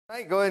All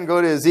right, go ahead and go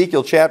to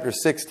Ezekiel chapter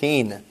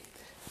 16.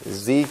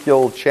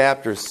 Ezekiel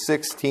chapter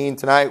 16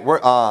 tonight.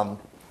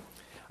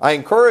 I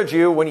encourage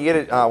you when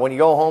you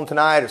go home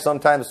tonight or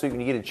sometime this week when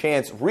you get a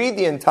chance, read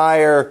the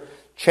entire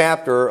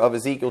chapter of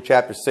Ezekiel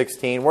chapter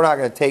 16. We're not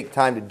going to take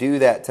time to do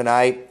that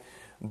tonight,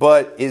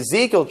 but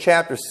Ezekiel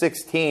chapter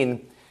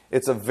 16,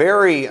 it's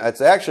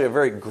actually a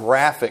very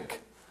graphic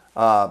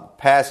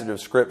passage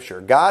of Scripture.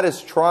 God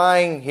is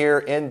trying here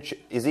in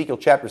Ezekiel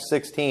chapter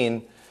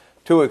 16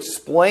 to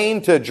explain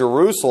to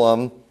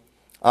Jerusalem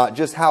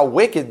just how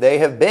wicked they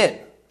have been.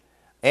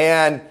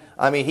 And,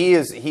 I mean,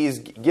 he's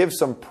gives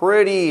some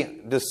pretty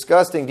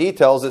disgusting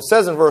details. It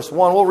says in verse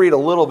 1, we'll read a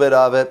little bit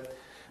of it,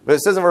 but it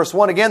says in verse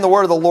 1, "Again the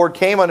word of the Lord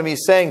came unto me,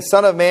 saying,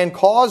 Son of man,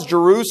 cause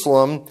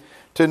Jerusalem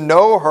to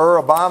know her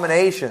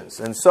abominations."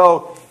 And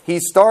so he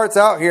starts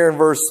out here in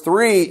verse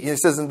 3, he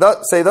says,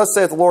 "Thus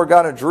saith the Lord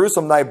God of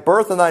Jerusalem, thy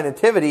birth and thy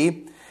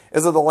nativity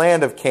is of the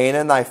land of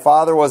Canaan. Thy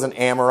father was an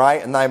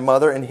Amorite, and thy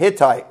mother an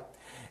Hittite.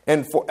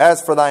 And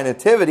as for thy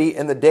nativity,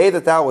 in the day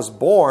that thou wast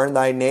born,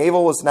 thy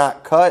navel was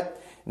not cut,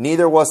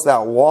 neither wast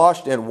thou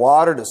washed in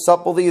water to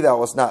supple thee. Thou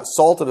wast not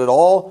salted at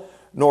all,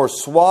 nor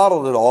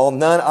swaddled at all.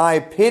 None eye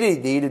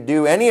pitied thee to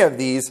do any of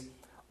these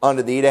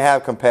unto thee, to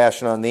have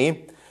compassion on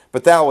thee.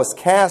 But thou wast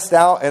cast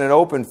out in an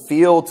open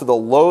field to the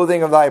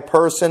loathing of thy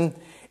person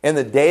in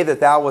the day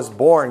that thou wast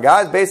born."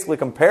 God basically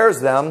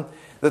compares them,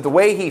 that the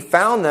way he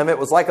found them, it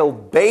was like a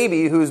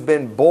baby who's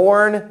been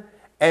born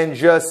and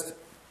just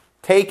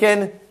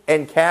taken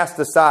and cast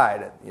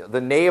aside.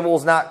 The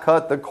navel's not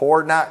cut, the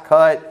cord not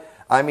cut.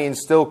 I mean,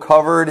 still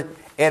covered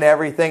in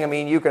everything. I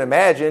mean, you can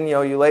imagine,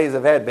 you ladies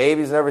have had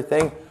babies and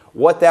everything,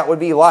 what that would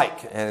be like.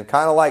 And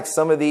kind of like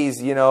some of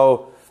these,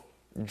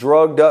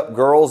 drugged up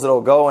girls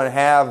that'll go and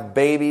have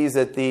babies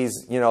at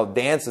these,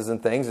 dances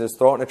and things and just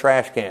throw it in a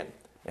trash can.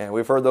 And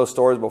we've heard those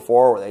stories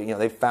before where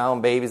they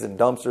found babies in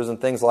dumpsters and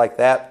things like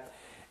that.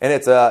 And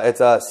it's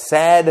a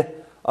sad,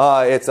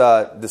 it's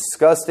a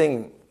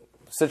disgusting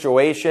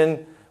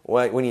situation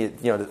when you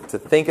to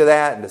think of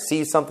that and to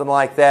see something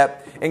like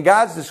that. And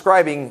God's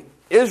describing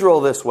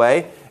Israel this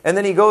way, and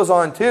then he goes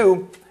on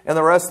too in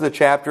the rest of the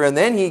chapter, and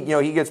then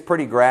he gets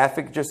pretty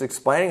graphic, just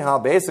explaining how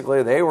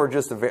basically they were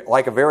just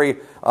like a very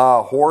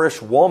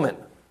whorish woman,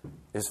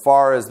 as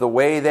far as the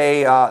way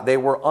they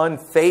were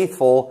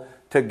unfaithful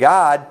to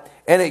God,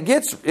 and it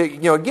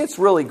gets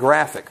really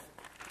graphic.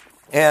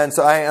 And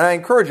so I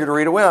encourage you to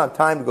read it. We don't have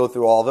time to go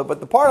through all of it, but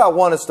the part I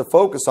want us to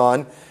focus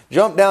on,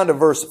 jump down to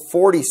verse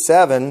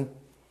 47.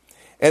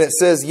 And it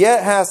says,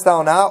 "Yet hast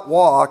thou not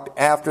walked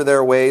after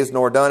their ways,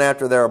 nor done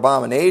after their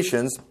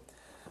abominations,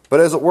 but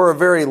as it were a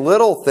very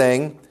little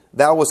thing,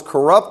 thou wast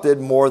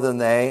corrupted more than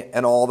they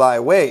in all thy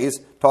ways,"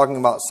 talking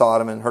about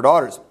Sodom and her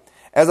daughters.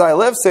 "As I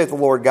live, saith the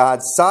Lord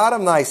God,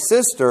 Sodom thy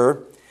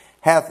sister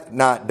hath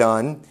not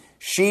done,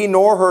 she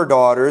nor her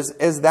daughters,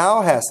 as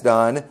thou hast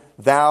done,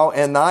 thou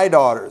and thy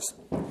daughters.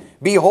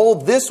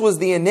 Behold, this was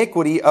the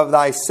iniquity of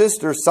thy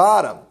sister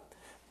Sodom.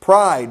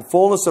 Pride,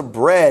 fullness of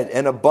bread,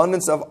 and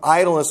abundance of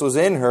idleness was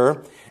in her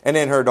and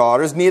in her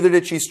daughters. Neither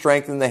did she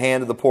strengthen the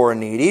hand of the poor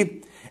and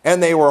needy.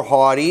 And they were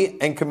haughty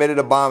and committed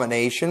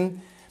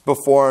abomination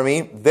before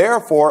me.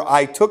 Therefore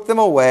I took them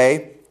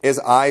away as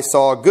I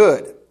saw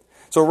good."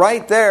 So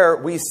right there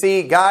we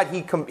see God,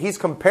 he's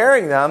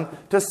comparing them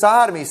to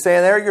Sodom. He's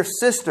saying, they're your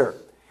sister.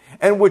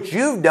 And what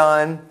you've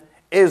done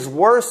is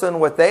worse than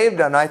what they've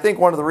done. And I think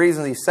one of the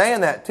reasons he's saying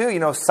that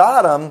too,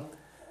 Sodom,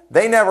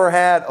 they never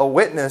had a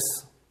witness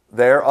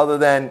there other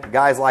than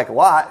guys like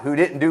Lot who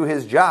didn't do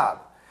his job.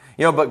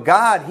 But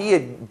God, he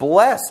had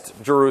blessed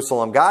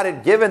Jerusalem. God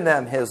had given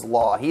them his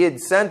law. He had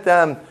sent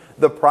them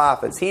the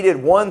prophets. He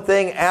did one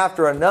thing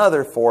after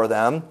another for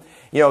them.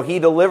 He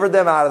delivered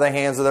them out of the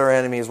hands of their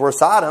enemies. Where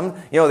Sodom,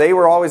 they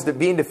were always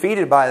being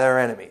defeated by their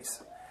enemies.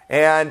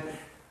 And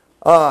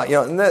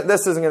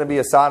this isn't going to be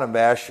a Sodom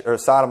bash or a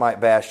Sodomite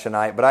bash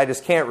tonight, but I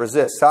just can't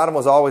resist. Sodom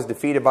was always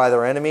defeated by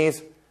their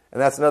enemies. And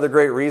that's another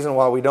great reason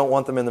why we don't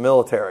want them in the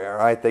military, all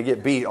right? They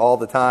get beat all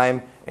the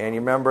time. And you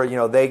remember,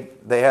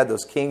 they had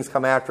those kings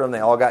come after them.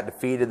 They all got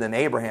defeated. Then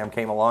Abraham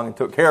came along and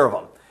took care of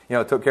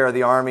them. Took care of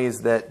the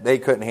armies that they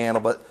couldn't handle.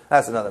 But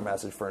that's another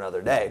message for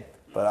another day.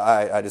 But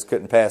I just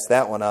couldn't pass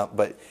that one up.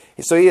 But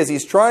so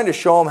he's trying to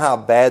show them how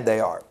bad they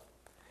are.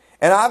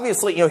 And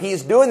obviously,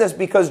 he's doing this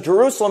because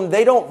Jerusalem,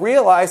 they don't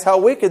realize how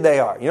wicked they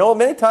are.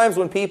 Many times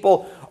when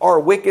people are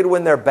wicked,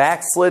 when they're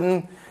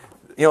backslidden,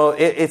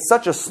 it's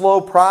such a slow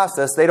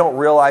process, they don't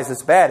realize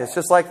it's bad. It's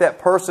just like that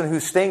person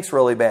who stinks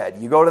really bad.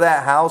 You go to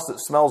that house that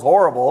smells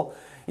horrible.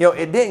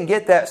 It didn't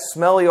get that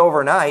smelly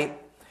overnight.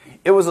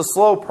 It was a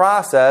slow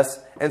process,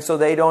 and so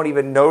they don't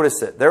even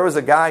notice it. There was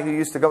a guy who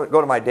used to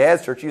go to my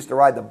dad's church, used to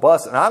ride the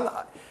bus, and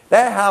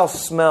that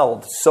house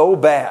smelled so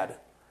bad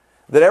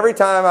that every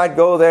time I'd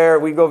go there,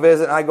 we'd go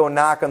visit, and I'd go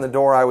knock on the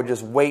door, I would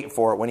just wait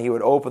for it when he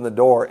would open the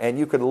door, and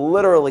you could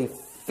literally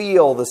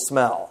feel the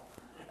smell.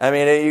 I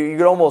mean, you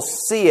could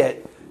almost see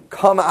it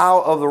come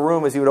out of the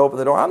room as he would open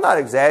the door. I'm not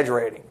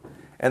exaggerating.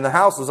 And the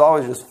house was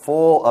always just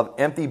full of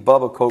empty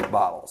Bubba Coke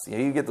bottles.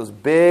 You get those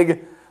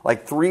big,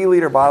 like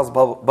 3-liter bottles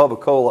of Bubba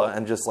Cola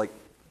and just like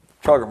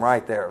chug them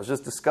right there. It was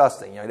just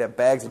disgusting. He'd have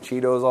bags of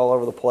Cheetos all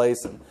over the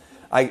place. And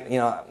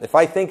if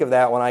I think of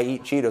that when I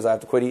eat Cheetos, I have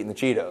to quit eating the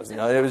Cheetos.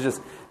 It was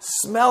just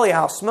smelly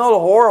house, smelled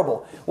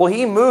horrible. Well,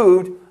 he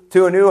moved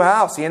to a new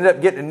house. He ended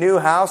up getting a new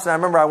house, and I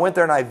remember I went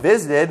there and I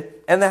visited,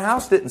 and the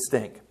house didn't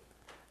stink.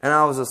 And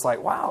I was just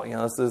like, wow,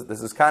 this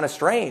is kind of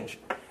strange.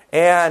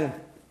 And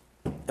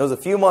it was a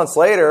few months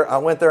later, I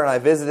went there and I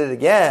visited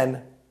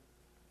again,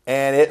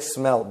 and it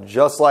smelled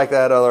just like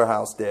that other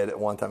house did at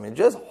one time.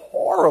 Just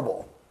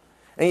horrible.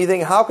 And you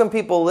think, how can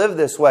people live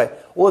this way?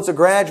 Well, it's a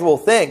gradual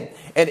thing.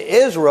 And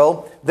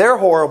Israel, they're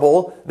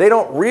horrible. They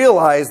don't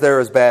realize they're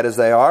as bad as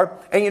they are.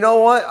 And you know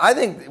what? I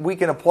think we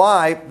can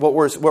apply what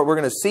we're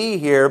going to see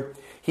here.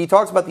 He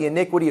talks about the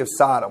iniquity of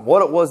Sodom,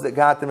 what it was that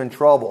got them in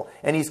trouble.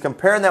 And he's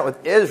comparing that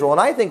with Israel.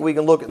 And I think we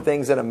can look at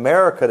things in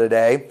America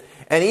today,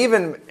 and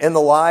even in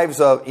the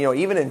lives of,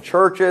 even in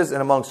churches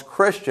and amongst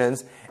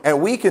Christians,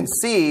 and we can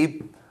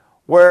see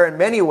where in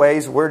many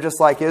ways we're just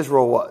like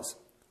Israel was.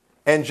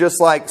 And just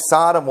like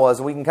Sodom was,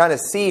 and we can kind of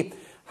see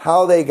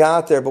how they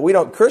got there.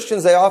 But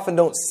Christians, they often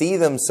don't see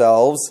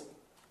themselves,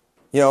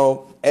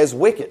 as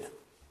wicked.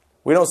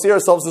 We don't see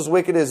ourselves as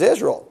wicked as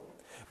Israel.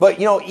 But,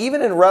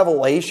 even in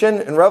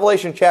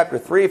Revelation chapter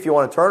 3, if you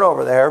want to turn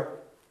over there,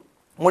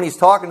 when he's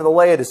talking to the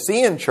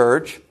Laodicean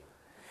church,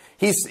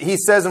 he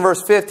says in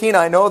verse 15,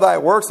 I know thy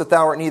works, that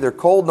thou art neither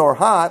cold nor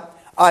hot.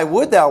 I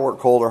would thou wert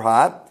cold or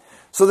hot.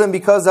 So then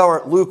because thou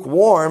art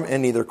lukewarm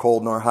and neither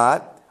cold nor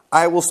hot,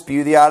 I will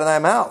spew thee out of thy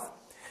mouth.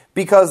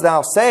 Because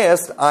thou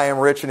sayest, I am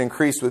rich and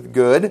increased with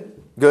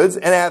goods,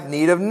 and have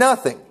need of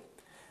nothing.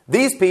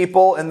 These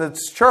people in the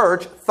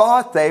church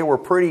thought they were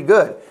pretty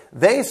good.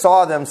 They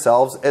saw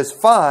themselves as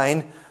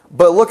fine,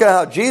 but look at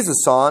how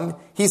Jesus saw them.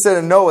 He said,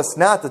 and knowest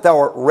not that thou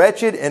art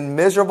wretched and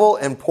miserable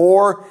and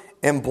poor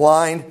and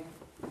blind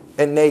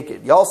and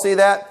naked. Y'all see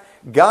that?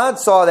 God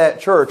saw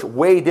that church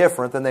way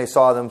different than they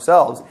saw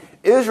themselves.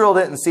 Israel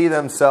didn't see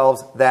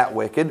themselves that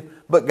wicked,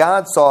 but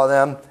God saw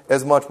them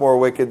as much more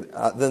wicked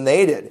than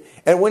they did.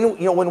 And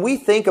when we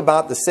think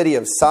about the city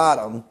of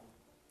Sodom,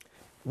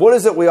 what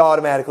is it we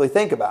automatically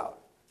think about?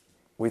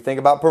 We think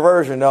about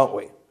perversion, don't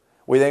we?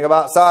 We think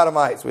about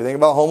sodomites. We think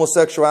about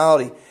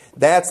homosexuality.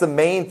 That's the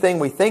main thing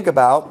we think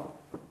about,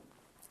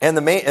 and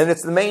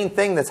it's the main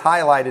thing that's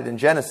highlighted in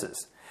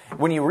Genesis.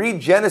 When you read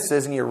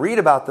Genesis and you read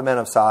about the men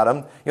of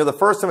Sodom, the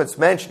first time it's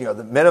mentioned,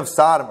 the men of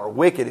Sodom are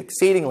wicked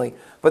exceedingly.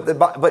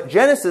 But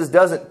Genesis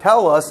doesn't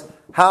tell us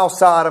how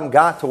Sodom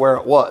got to where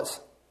it was.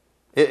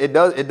 It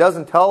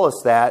doesn't tell us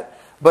that.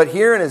 But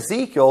here in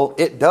Ezekiel,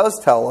 it does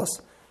tell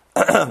us.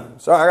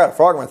 Sorry, I got a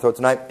frog in my throat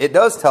tonight. It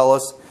does tell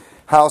us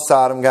how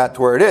Sodom got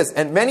to where it is.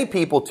 And many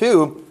people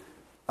too,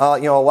 a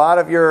lot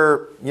of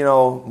your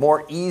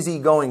more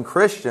easygoing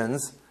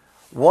Christians,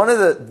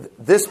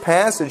 this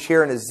passage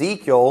here in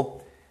Ezekiel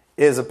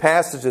is a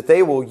passage that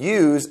they will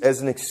use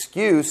as an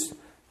excuse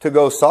to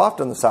go soft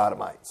on the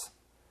Sodomites.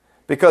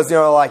 Because,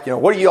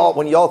 what do y'all,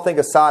 when y'all think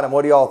of Sodom,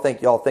 what do y'all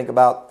think? Y'all think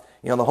about,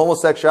 the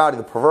homosexuality,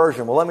 the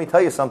perversion. Well, let me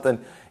tell you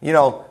something.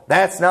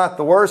 That's not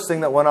the worst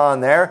thing that went on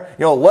there.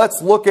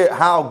 Let's look at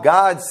how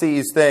God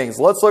sees things.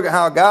 Let's look at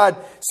how God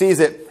sees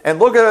it. And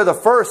look at the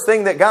first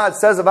thing that God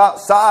says about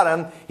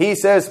Sodom. He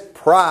says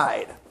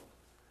pride.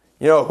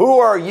 Who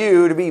are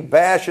you to be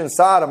bashing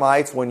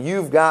Sodomites when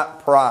you've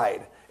got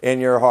pride in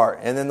your heart?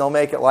 And then they'll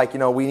make it like,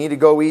 we need to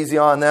go easy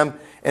on them.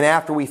 And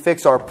after we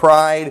fix our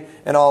pride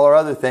and all our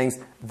other things,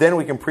 then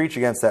we can preach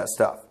against that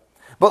stuff.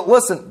 But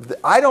listen,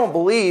 I don't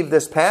believe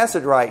this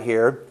passage right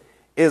here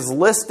is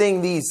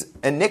listing these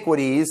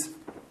iniquities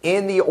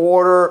in the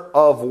order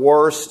of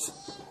worst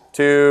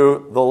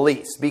to the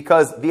least,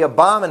 because the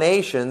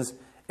abominations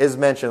is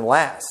mentioned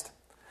last.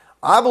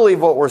 I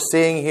believe what we're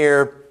seeing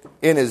here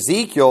in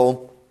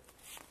Ezekiel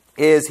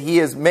is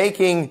he's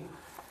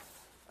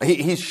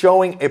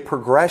showing a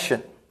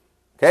progression.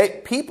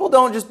 Okay? People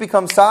don't just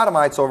become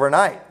sodomites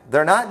overnight.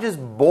 They're not just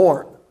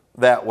born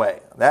that way.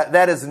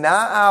 That is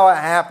not how it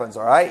happens,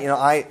 all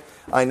right?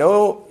 I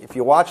know if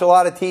you watch a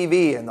lot of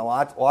TV and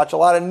watch a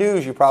lot of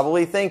news, you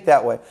probably think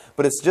that way.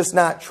 But it's just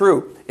not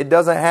true. It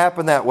doesn't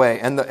happen that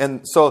way.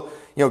 And so,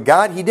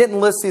 God, He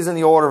didn't list these in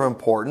the order of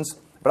importance,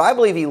 but I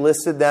believe He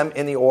listed them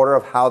in the order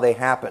of how they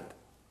happened.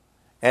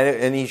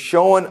 And He's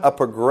showing a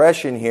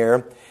progression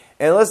here.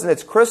 And listen,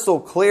 it's crystal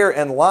clear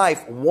in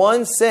life,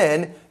 one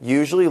sin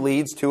usually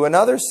leads to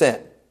another sin.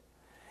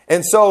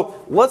 And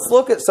so let's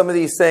look at some of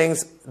these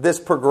things, this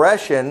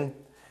progression,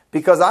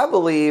 because I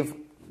believe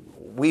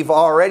we've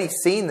already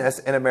seen this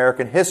in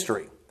American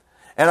history.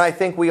 And I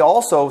think we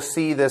also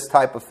see this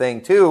type of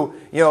thing too,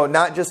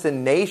 not just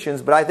in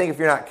nations, but I think if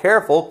you're not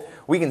careful,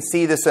 we can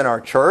see this in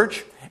our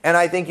church. And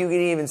I think you can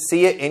even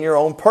see it in your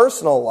own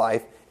personal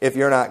life if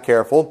you're not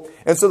careful.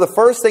 And so the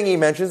first thing he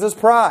mentions is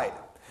pride.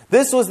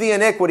 This was the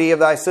iniquity of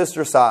thy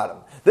sister Sodom.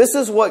 This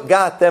is what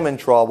got them in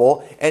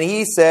trouble. And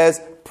he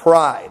says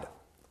pride.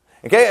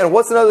 Okay, and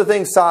what's another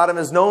thing Sodom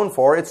is known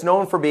for? It's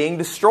known for being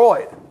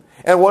destroyed.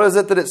 And what is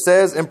it that it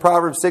says in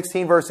Proverbs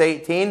 16, verse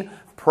 18?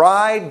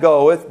 Pride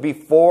goeth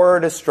before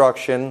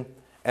destruction,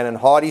 and an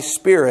haughty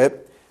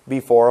spirit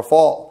before a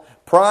fall.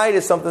 Pride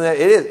is something that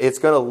it's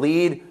going to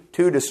lead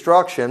to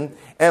destruction.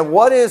 And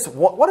what is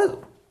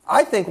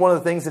I think one of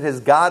the things that has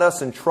got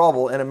us in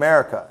trouble in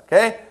America,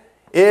 okay,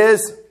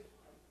 is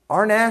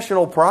our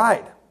national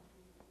pride.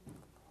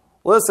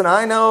 Listen,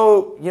 I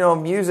know,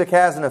 music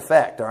has an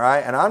effect, all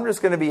right? And I'm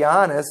just going to be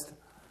honest.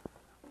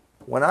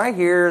 When I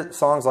hear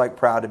songs like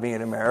Proud to Be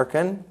an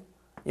American,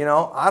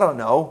 I don't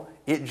know.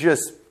 It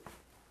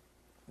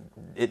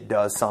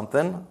does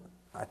something.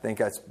 I think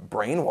that's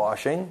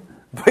brainwashing.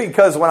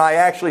 Because when I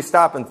actually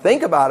stop and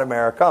think about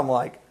America, I'm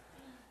like,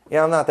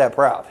 I'm not that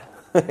proud.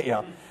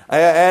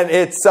 And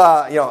it's,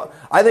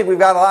 I think we've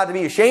got a lot to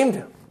be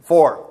ashamed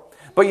for.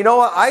 But you know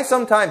what? I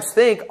sometimes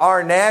think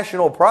our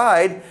national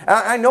pride,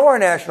 I know our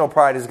national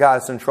pride has got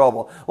us in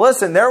trouble.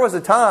 Listen, there was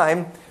a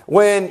time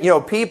when,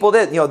 people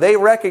they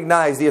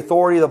recognized the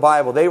authority of the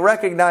Bible. They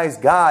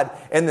recognized God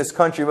in this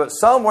country. But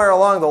somewhere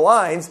along the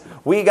lines,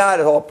 we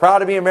got proud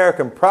to be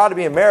American, proud to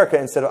be American,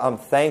 instead of I'm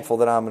thankful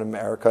that I'm an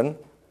American.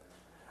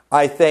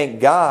 I thank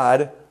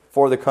God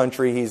for the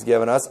country He's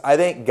given us. I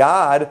thank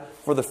God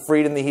for the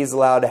freedom that He's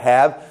allowed to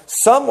have.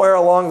 Somewhere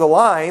along the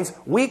lines,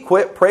 we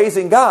quit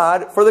praising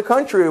God for the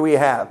country we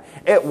have.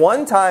 At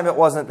one time, it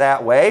wasn't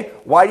that way.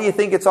 Why do you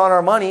think it's on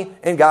our money?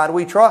 In God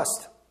we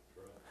trust.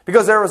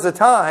 Because there was a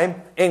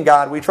time in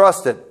God we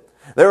trusted.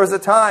 There was a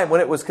time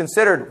when it was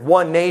considered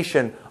one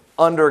nation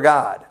under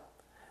God.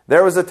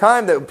 There was a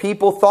time that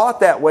people thought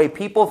that way,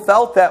 people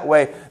felt that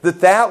way,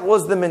 that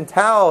was the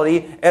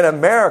mentality in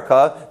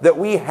America, that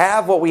we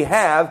have what we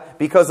have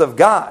because of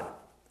God.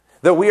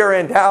 That we are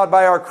endowed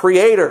by our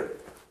Creator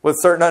with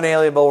certain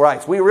unalienable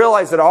rights. We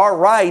realize that our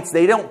rights,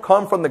 they don't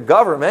come from the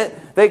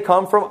government, they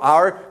come from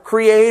our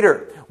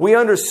Creator. We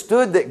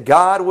understood that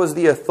God was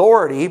the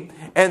authority,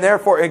 and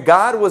therefore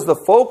God was the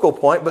focal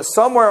point, but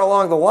somewhere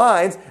along the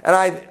lines, and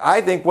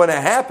I think when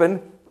it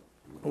happened,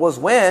 was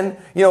when,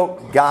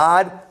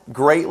 God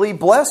greatly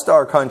blessed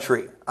our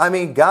country. I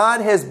mean,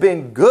 God has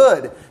been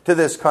good to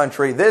this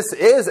country. This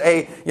is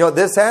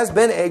this has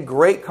been a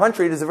great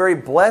country. It is a very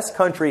blessed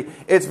country.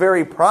 It's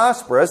very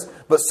prosperous,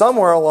 but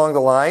somewhere along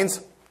the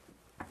lines,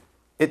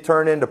 it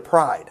turned into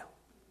pride.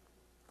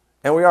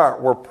 And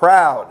we're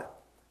proud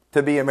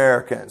to be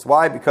Americans.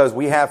 Why? Because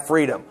we have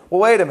freedom.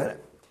 Well, wait a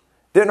minute.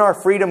 Didn't our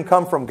freedom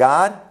come from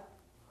God?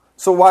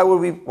 So why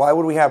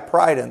would we have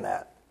pride in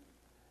that?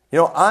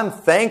 I'm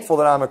thankful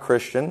that I'm a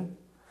Christian,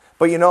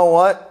 but you know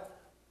what?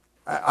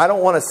 I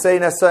don't want to say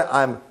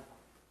necessarily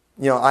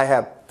I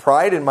have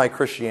pride in my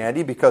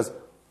Christianity because,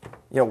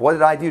 what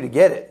did I do to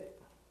get it?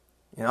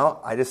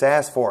 I just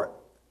asked for it.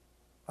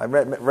 I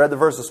read the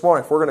verse this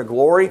morning. If we're going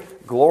to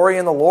glory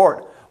in the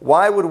Lord.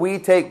 Why would we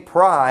take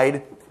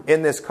pride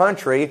in this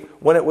country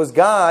when it was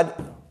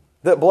God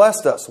that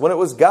blessed us, when it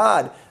was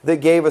God that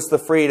gave us the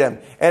freedom?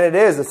 And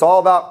it's all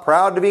about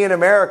proud to be an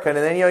American.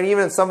 And then,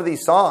 even in some of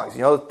these songs,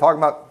 talking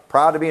about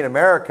proud to be an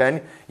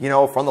American,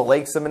 from the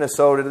lakes of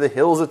Minnesota to the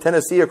hills of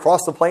Tennessee,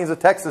 across the plains of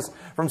Texas,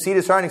 from sea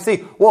to shining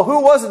sea. Well, who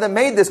was it that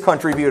made this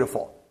country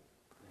beautiful?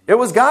 It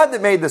was God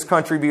that made this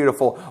country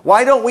beautiful.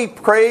 Why don't we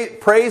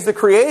praise the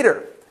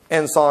Creator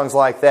in songs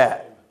like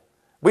that?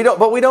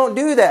 But we don't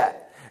do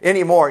that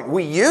anymore.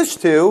 We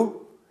used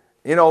to,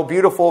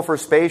 beautiful for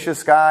spacious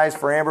skies,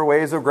 for amber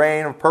waves of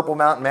grain, of purple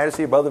mountain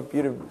majesty above the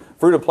beautiful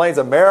fruit of plains.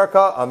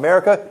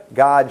 America,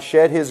 God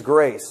shed His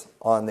grace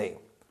on thee.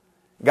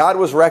 God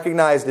was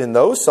recognized in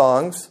those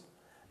songs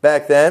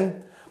back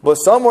then, but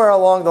somewhere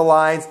along the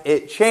lines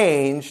it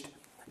changed,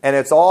 and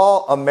it's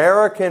all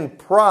American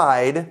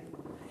pride,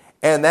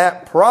 and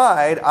that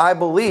pride, I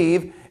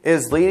believe,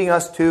 is leading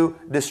us to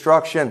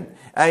destruction.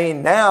 I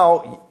mean,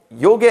 now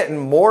you'll get in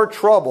more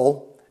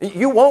trouble.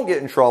 You won't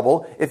get in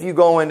trouble if you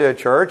go into a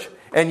church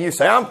and you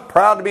say, I'm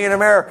proud to be an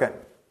American.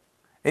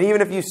 And even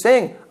if you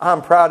sing,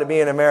 I'm proud to be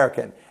an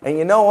American. And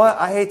you know what?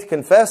 I hate to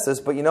confess this,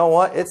 but you know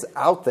what? It's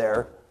out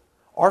there.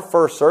 Our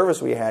first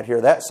service we had here,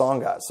 that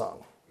song got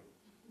sung.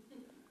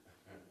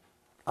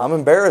 I'm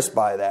embarrassed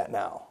by that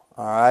now.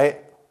 All right?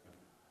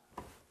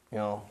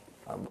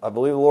 I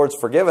believe the Lord's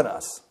forgiven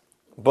us.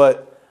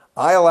 But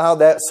I allowed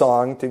that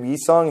song to be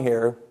sung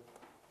here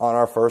on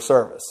our first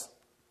service.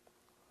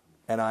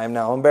 And I am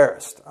now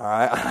embarrassed. All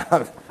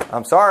right?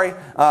 I'm sorry.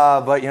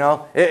 But,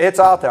 it's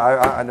out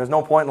there. There's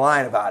no point in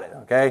lying about it.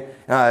 Okay?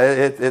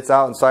 It's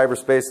out in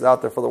cyberspace. It's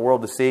out there for the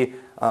world to see.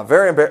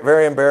 Very,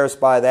 very embarrassed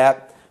by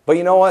that. But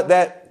you know what?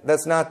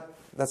 That's not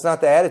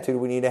the attitude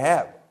we need to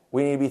have.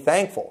 We need to be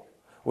thankful.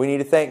 We need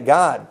to thank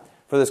God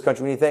for this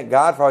country. We need to thank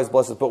God for all His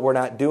blessings. But we're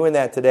not doing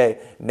that today.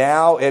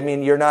 Now,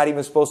 you're not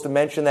even supposed to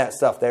mention that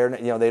stuff. They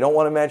don't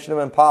want to mention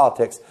them in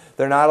politics.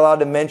 They're not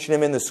allowed to mention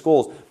them in the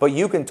schools. But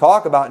you can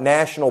talk about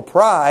national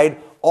pride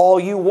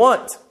all you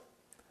want.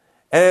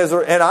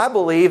 And I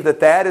believe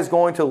that is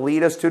going to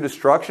lead us to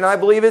destruction. I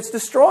believe it's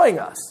destroying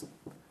us.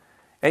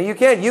 And you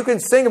can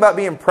sing about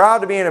being proud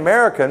to be an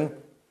American.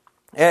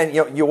 And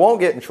you won't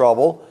get in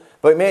trouble,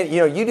 but man,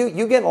 you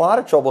get in a lot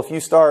of trouble if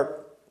you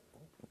start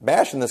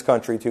bashing this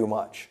country too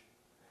much.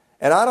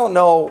 And I don't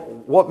know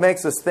what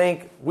makes us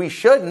think we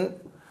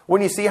shouldn't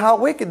when you see how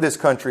wicked this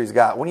country's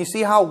got, when you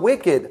see how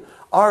wicked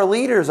our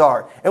leaders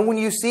are. And when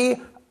you see,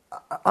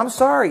 I'm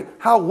sorry,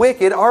 how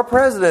wicked our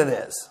president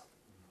is.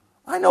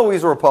 I know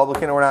he's a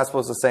Republican and we're not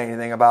supposed to say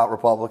anything about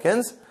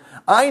Republicans.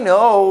 I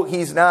know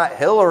he's not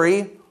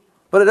Hillary,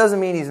 but it doesn't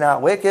mean he's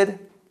not wicked.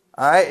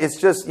 All right? It's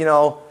just,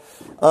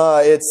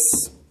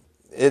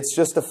 it's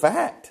just a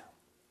fact.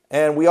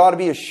 And we ought to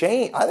be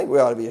ashamed. I think we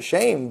ought to be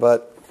ashamed.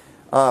 But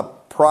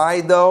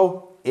pride,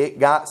 though, it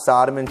got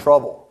Sodom in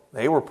trouble.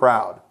 They were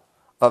proud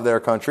of their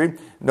country.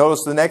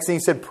 Notice the next thing he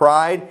said,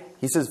 pride.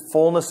 He says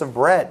fullness of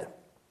bread.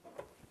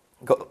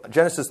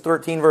 Genesis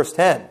 13, verse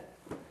 10.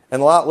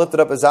 And Lot lifted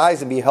up his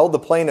eyes and beheld the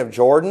plain of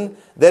Jordan,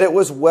 that it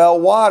was well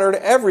watered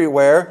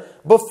everywhere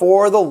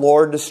before the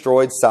Lord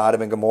destroyed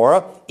Sodom and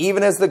Gomorrah,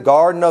 even as the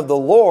garden of the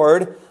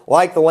Lord,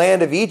 like the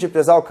land of Egypt,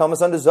 as thou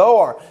comest unto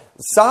Zoar.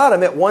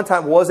 Sodom at one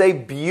time was a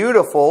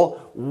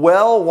beautiful,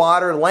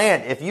 well-watered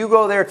land. If you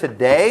go there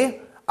today,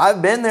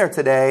 I've been there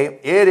today,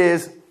 it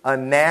is a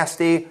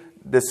nasty,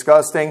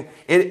 disgusting,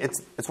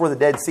 it's where the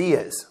Dead Sea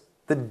is.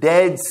 The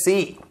Dead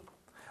Sea.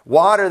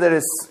 Water that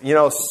is,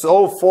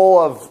 so full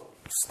of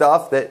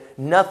stuff that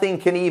nothing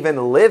can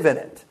even live in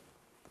it.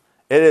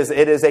 It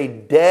is a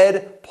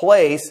dead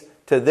place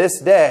to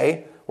this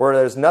day where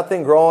there's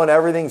nothing growing.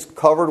 Everything's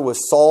covered with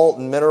salt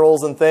and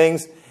minerals and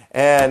things.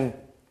 And,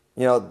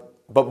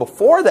 but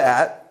before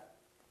that,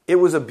 it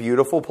was a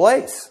beautiful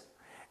place.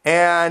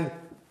 And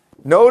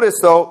notice,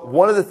 though,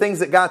 one of the things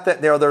that got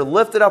that there, they're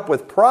lifted up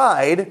with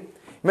pride.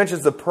 He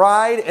mentions the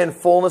pride and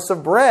fullness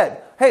of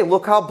bread. Hey,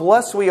 look how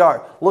blessed we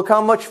are. Look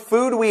how much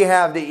food we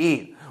have to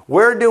eat.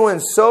 We're doing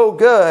so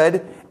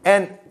good,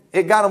 and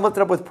it got them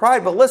lifted up with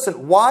pride. But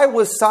listen, why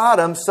was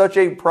Sodom such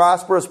a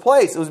prosperous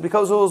place? It was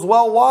because it was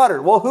well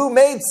watered. Well, who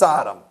made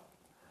Sodom?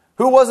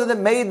 Who was it that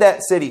made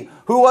that city?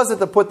 Who was it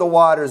that put the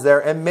waters there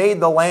and made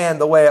the land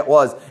the way it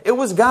was? It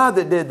was God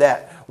that did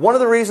that. One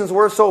of the reasons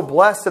we're so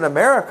blessed in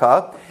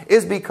America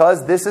is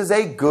because this is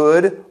a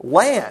good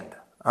land.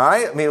 All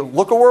right? I mean,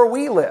 look at where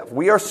we live.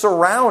 We are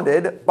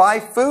surrounded by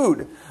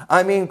food.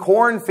 I mean,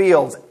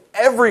 cornfields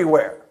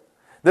everywhere.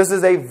 This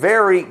is a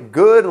very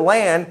good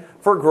land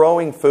for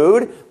growing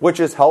food, which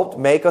has helped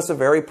make us a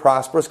very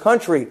prosperous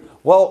country.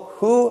 Well,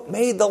 who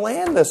made the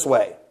land this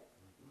way?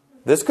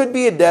 This could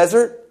be a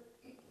desert,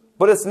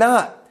 but it's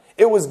not.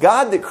 It was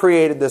God that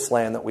created this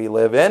land that we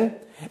live in.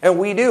 And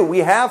we do. We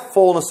have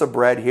fullness of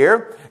bread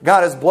here.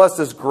 God has blessed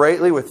us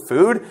greatly with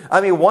food.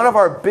 I mean, one of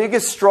our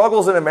biggest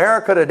struggles in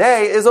America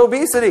today is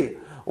obesity.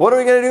 What are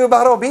we going to do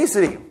about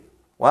obesity?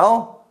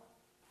 Well,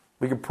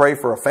 we could pray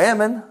for a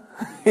famine.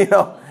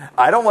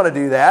 I don't want to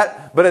do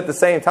that. But at the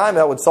same time,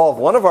 that would solve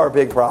one of our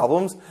big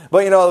problems.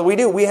 But we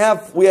do. We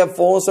have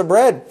fullness of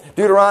bread.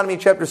 Deuteronomy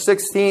chapter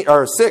 6,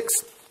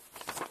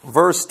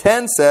 verse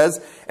 10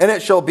 says, and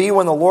it shall be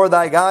when the Lord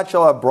thy God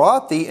shall have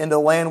brought thee into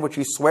the land which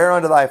he sware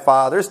unto thy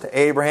fathers, to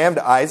Abraham,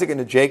 to Isaac, and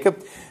to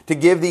Jacob, to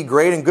give thee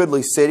great and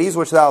goodly cities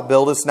which thou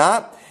buildest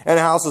not, and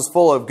houses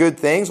full of good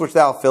things which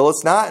thou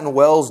fillest not, and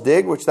wells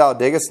digged which thou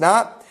diggest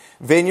not,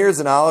 vineyards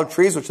and olive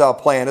trees which thou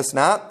plantest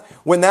not.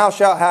 When thou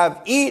shalt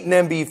have eaten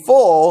and be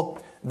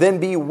full, then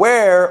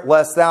beware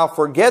lest thou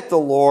forget the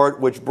Lord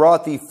which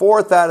brought thee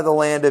forth out of the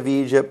land of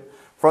Egypt,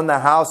 from the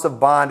house of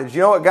bondage.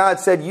 You know what God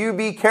said? You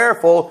be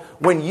careful.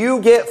 When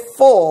you get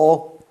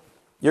full,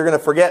 you're going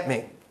to forget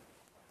me.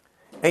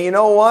 And you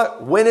know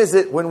what? When is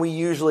it when we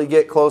usually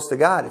get close to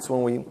God? It's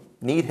when we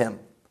need Him.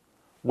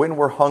 When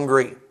we're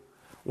hungry.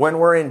 When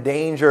we're in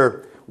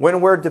danger.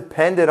 When we're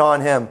dependent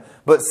on Him.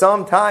 But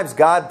sometimes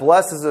God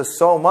blesses us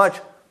so much,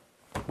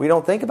 we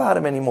don't think about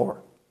Him anymore.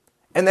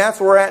 And that's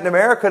where we're at in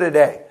America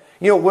today.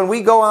 When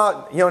we go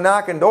out,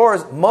 knocking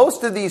doors,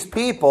 most of these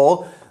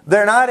people,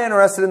 they're not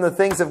interested in the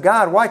things of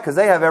God. Why? Because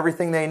they have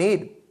everything they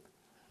need.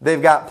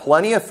 They've got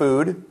plenty of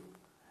food.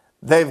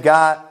 They've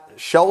got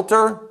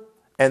shelter.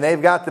 And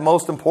they've got the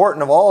most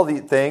important of all the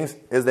things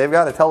is they've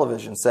got a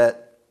television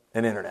set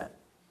and internet.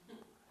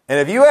 And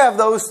if you have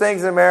those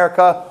things in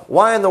America,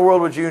 why in the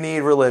world would you need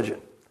religion?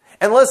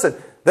 And listen,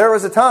 there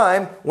was a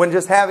time when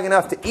just having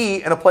enough to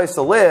eat and a place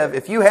to live,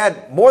 if you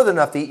had more than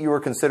enough to eat, you were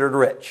considered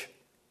rich.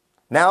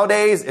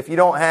 Nowadays, if you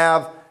don't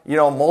have,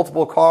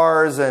 multiple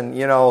cars and,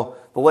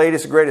 the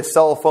latest and greatest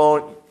cell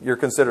phone, you're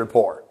considered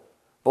poor.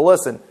 But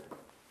listen,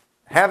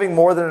 having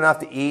more than enough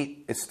to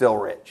eat is still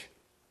rich.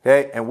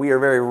 Okay? And we are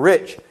very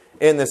rich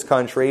in this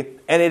country,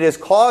 and it has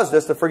caused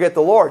us to forget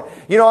the Lord.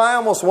 I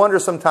almost wonder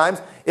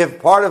sometimes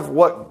if part of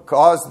what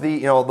caused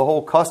the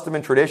whole custom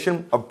and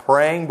tradition of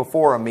praying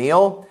before a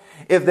meal,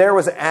 if there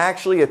was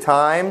actually a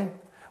time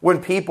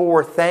when people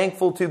were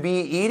thankful to be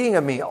eating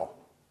a meal.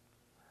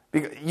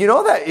 Because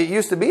that it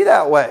used to be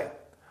that way,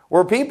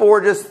 where people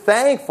were just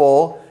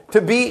thankful to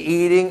be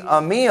eating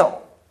a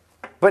meal.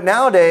 But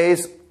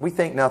nowadays, we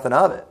think nothing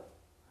of it.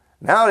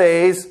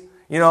 Nowadays,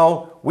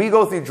 we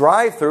go through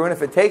drive-thru, and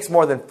if it takes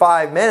more than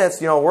 5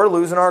 minutes, we're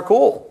losing our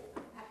cool.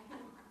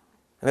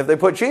 And if they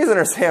put cheese in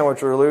our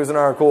sandwich, we're losing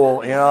our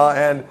cool,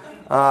 and,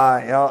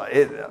 I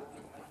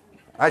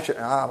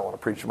don't want to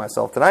preach to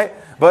myself tonight,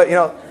 but,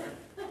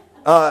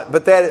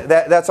 but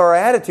that's our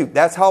attitude.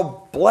 That's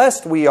how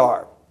blessed we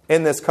are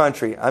in this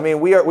country. I mean,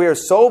 we are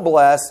so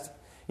blessed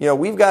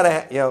we've got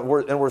to,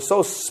 we're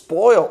so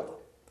spoiled.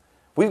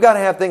 We've got to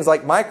have things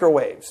like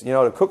microwaves,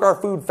 to cook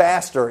our food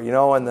faster,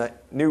 and the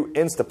new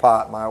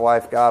Instapot my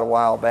wife got a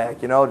while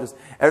back, just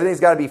everything's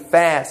got to be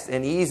fast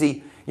and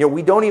easy.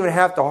 We don't even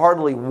have to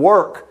hardly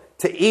work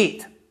to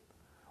eat.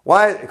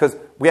 Why? Because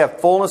we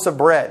have fullness of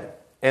bread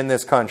in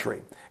this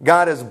country.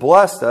 God has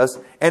blessed us,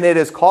 and it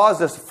has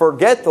caused us to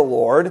forget the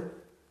Lord.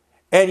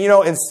 And,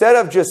 instead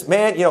of just,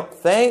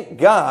 thank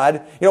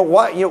God,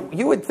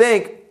 you would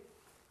think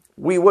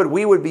we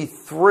would be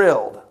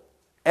thrilled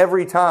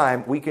every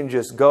time we can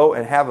just go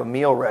and have a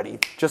meal ready,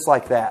 just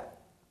like that.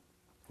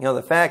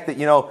 The fact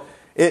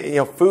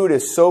that, food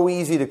is so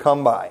easy to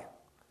come by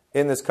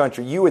in this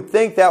country. You would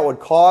think that would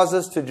cause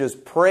us to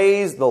just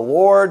praise the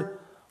Lord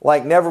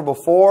like never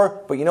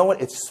before. But you know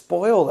what? It's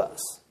spoiled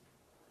us.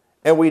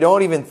 And we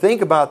don't even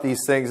think about these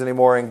things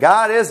anymore. And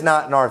God is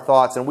not in our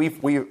thoughts. And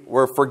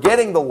we're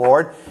forgetting the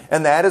Lord.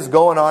 And that is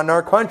going on in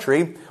our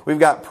country. We've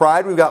got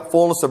pride. We've got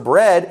fullness of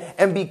bread.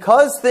 And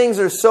because things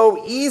are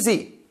so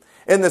easy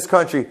in this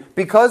country,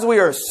 because we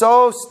are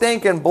so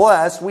stinking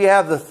blessed, we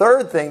have the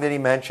third thing that he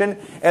mentioned.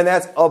 And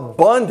that's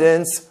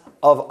abundance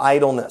of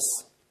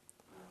idleness.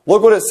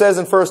 Look what it says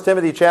in 1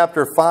 Timothy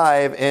chapter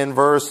 5 and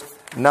verse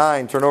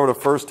 9. Turn over to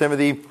 1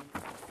 Timothy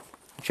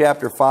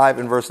chapter 5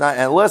 and verse 9.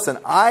 And listen,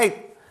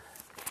 I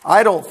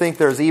don't think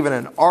there's even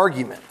an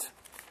argument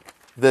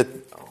that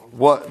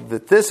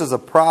this is a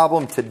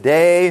problem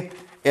today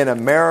in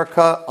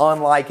America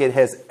unlike it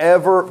has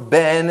ever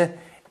been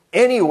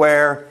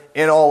anywhere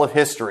in all of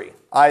history.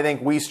 I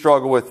think we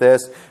struggle with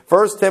this.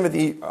 1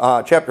 Timothy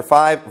chapter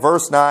 5,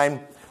 verse 9,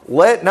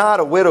 let not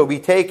a widow be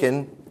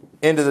taken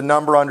into the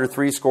number under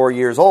 80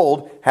 years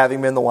old,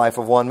 having been the wife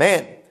of one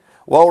man.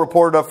 Well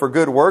reported of for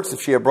good works,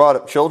 if she have brought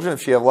up children,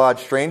 if she have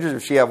lodged strangers,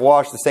 if she have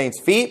washed the saints'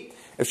 feet,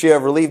 if she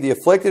have relieved the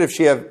afflicted, if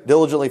she have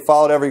diligently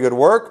followed every good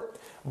work.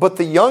 But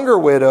the younger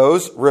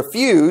widows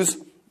refuse,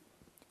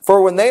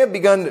 for when they have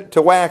begun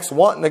to wax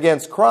wanton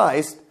against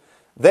Christ,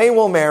 they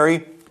will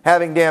marry,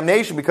 having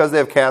damnation because they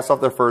have cast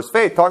off their first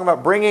faith. Talking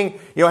about bringing,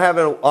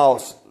 having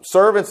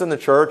servants in the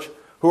church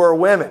who are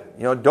women.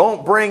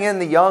 Don't bring in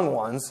the young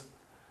ones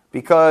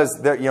because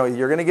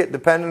you're going to get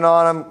dependent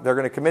on them. They're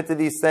going to commit to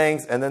these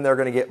things, and then they're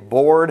going to get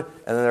bored,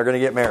 and then they're going to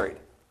get married.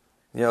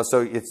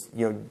 So it's,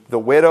 the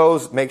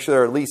widows, make sure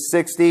they're at least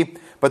 60.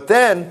 But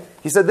then,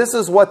 he said, this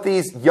is what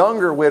these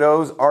younger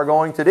widows are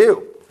going to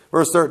do.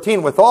 Verse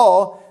 13,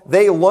 withal,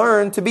 they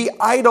learn to be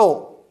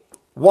idle,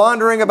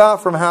 wandering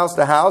about from house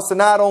to house, and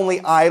not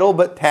only idle,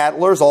 but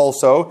tattlers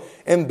also,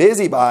 and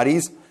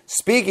busybodies,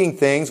 speaking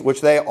things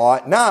which they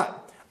ought not.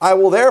 I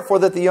will therefore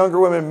that the younger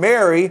women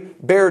marry,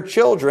 bear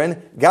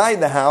children, guide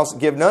the house,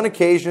 give none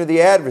occasion to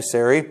the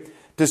adversary,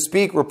 to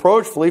speak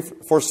reproachfully,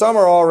 for some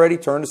are already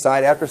turned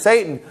aside after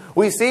Satan.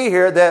 We see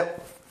here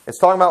that it's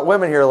talking about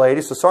women here,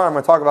 ladies, so sorry I'm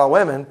going to talk about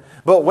women.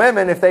 But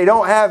women, if they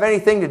don't have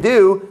anything to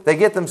do, they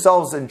get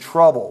themselves in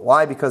trouble.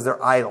 Why? Because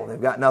they're idle.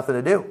 They've got nothing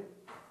to do.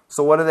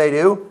 So what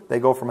do? They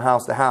go from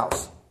house to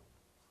house.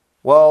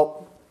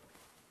 Well,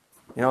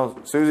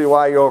 Susie,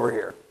 why are you over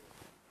here?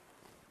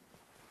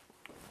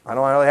 I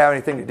don't really have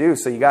anything to do,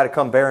 so you got to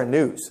come bearing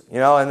news.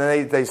 And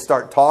then they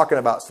start talking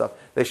about stuff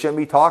they shouldn't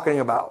be talking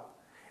about.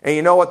 And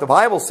you know what the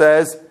Bible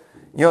says,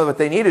 what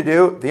they need to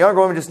do? The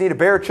younger women just need to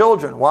bear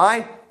children.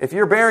 Why? If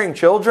you're bearing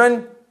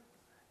children,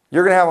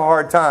 you're going to have a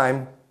hard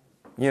time,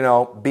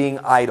 being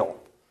idle.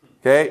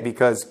 Okay?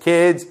 Because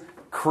kids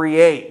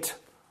create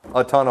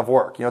a ton of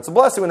work. It's a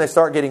blessing when they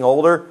start getting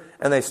older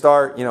and they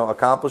start,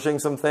 accomplishing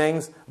some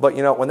things. But,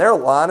 when they're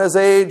Lana's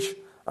age,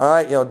 all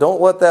right,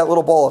 don't let that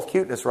little ball of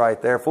cuteness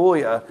right there fool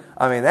you.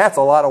 I mean, that's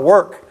a lot of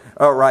work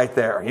right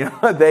there.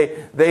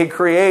 They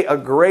create a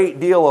great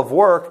deal of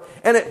work.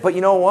 But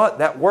you know what?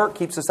 That work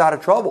keeps us out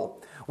of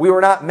trouble. We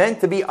were not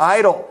meant to be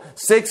idle.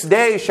 6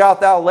 days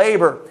shalt thou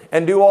labor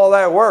and do all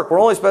that work.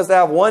 We're only supposed to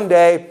have 1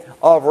 day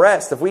of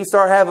rest. If we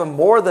start having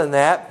more than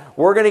that,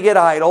 we're going to get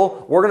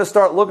idle. We're going to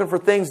start looking for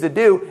things to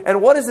do.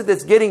 And what is it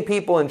that's getting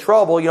people in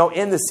trouble,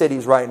 in the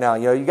cities right now?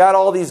 You got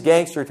all these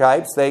gangster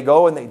types. They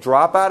go and they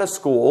drop out of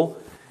school,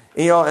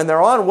 and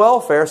they're on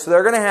welfare, so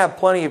they're going to have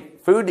plenty of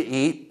food to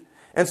eat.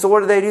 And so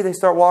what do? They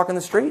start walking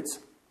the streets.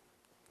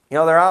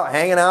 They're out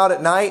hanging out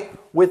at night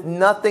with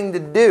nothing to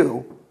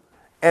do.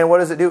 And what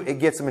does it do? It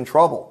gets them in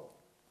trouble.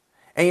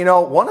 And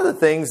one of the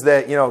things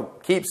that,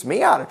 keeps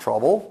me out of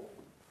trouble,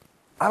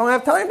 I don't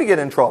have time to get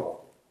in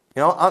trouble.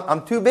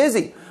 I'm too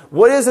busy.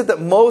 What is it that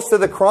most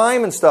of the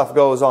crime and stuff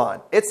goes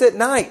on? It's at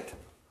night.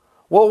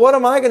 Well, what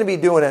am I going to be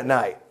doing at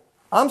night?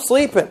 I'm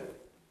sleeping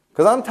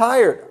because I'm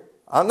tired.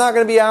 I'm not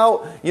going to be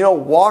out,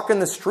 walking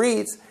the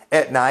streets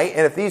at night.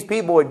 And if these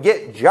people would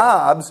get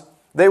jobs,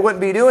 they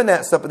wouldn't be doing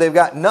that stuff. But they've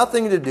got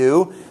nothing to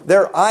do.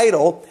 They're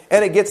idle,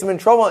 and it gets them in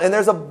trouble. And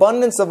there's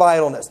abundance of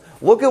idleness.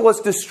 Look at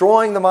what's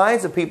destroying the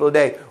minds of people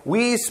today.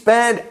 We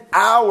spend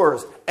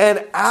hours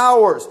and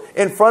hours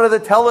in front of the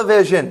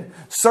television,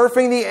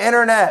 surfing the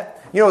internet,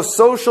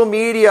 social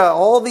media,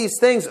 all these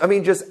things. I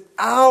mean, just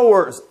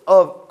hours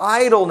of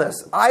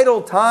idleness,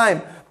 idle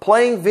time,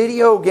 playing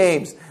video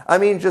games. I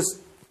mean, just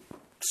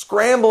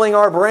scrambling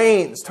our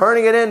brains,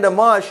 turning it into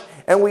mush,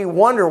 and we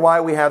wonder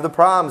why we have the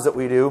problems that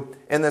we do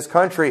in this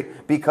country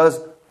because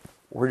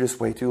we're just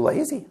way too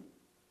lazy.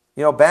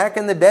 You know, back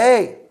in the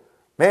day,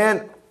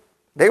 man,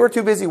 they were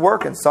too busy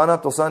working sun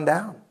up till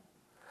sundown.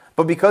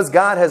 But because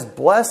God has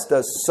blessed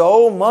us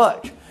so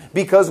much,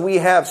 because we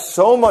have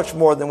so much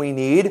more than we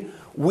need,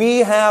 we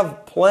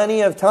have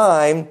plenty of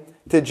time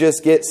to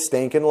just get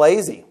stinking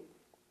lazy.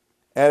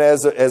 And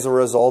as a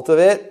result of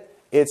it,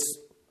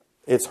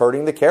 it's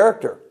hurting the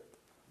character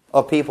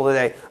of people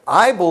today.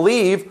 I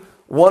believe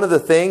one of the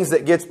things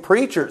that gets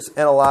preachers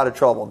in a lot of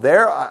trouble,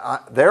 there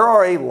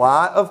are a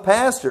lot of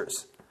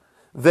pastors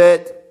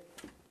that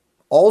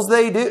all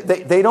they do,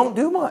 they don't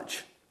do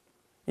much.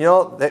 You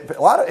know,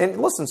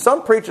 and listen,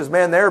 some preachers,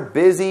 man, they're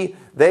busy.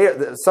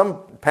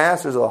 Some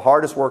pastors are the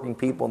hardest working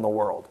people in the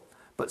world.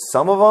 But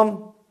some of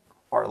them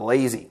are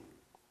lazy.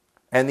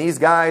 And these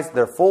guys,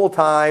 they're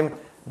full-time.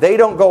 They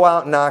don't go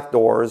out and knock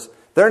doors.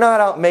 They're not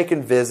out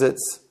making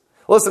visits.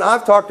 Listen,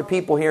 I've talked to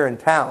people here in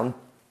town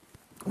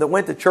that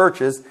went to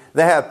churches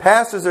that have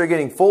pastors that are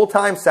getting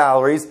full-time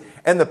salaries,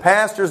 and the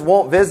pastors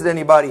won't visit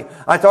anybody.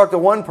 I talked to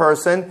one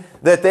person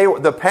that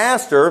the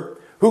pastor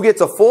who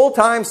gets a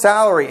full-time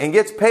salary and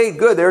gets paid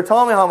good. They were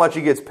telling me how much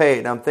he gets paid.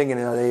 And I'm thinking,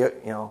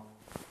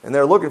 and they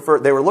were looking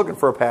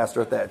for a pastor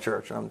at that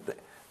church. And I'm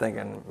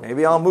thinking,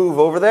 maybe I'll move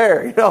over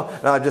there.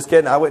 No, just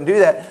kidding. I wouldn't do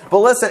that. But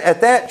listen,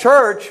 at that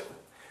church,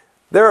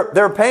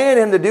 they're paying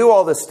him to do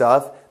all this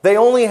stuff. They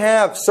only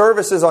have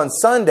services on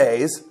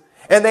Sundays,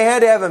 and they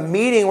had to have a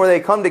meeting where they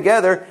come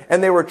together,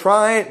 and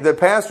the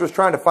pastor was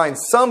trying to find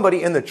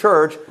somebody in the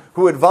church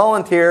who would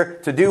volunteer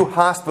to do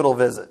hospital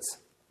visits.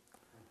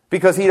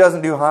 Because he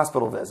doesn't do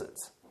hospital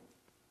visits.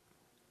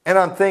 And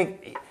I'm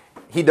thinking,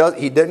 he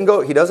doesn't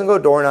go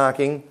door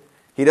knocking.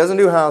 He doesn't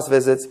do house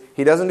visits.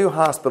 He doesn't do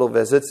hospital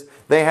visits.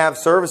 They have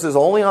services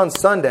only on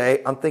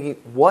Sunday. I'm thinking,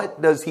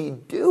 what does he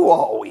do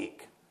all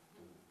week?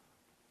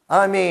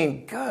 I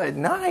mean, good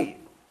night.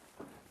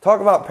 Talk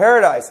about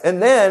paradise.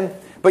 And then,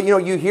 but you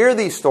hear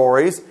these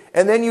stories,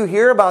 and then you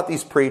hear about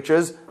these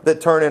preachers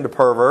that turn into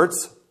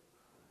perverts.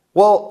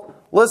 Well,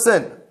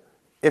 listen,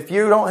 if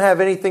you don't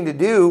have anything to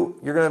do,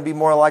 you're going to be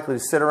more likely to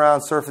sit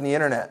around surfing the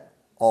internet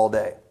all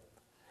day.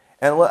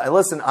 And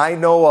listen, I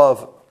know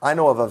of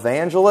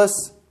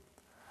evangelists,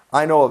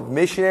 I know of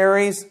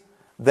missionaries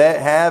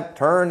that have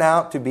turned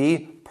out to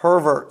be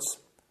perverts.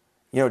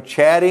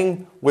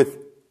 Chatting with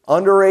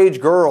underage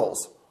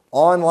girls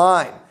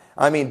online.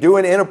 I mean,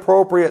 doing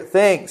inappropriate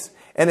things.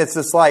 And it's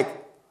just like,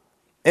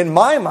 in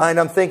my mind,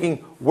 I'm thinking,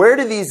 where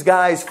do these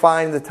guys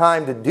find the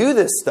time to do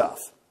this stuff?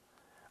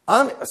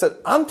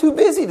 I'm too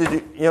busy to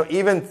do,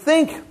 even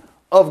think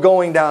of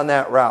going down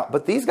that route.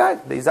 But these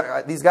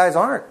guys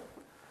aren't.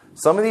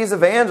 Some of these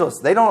evangelists,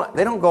 they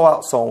don't go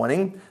out soul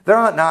winning. They're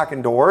not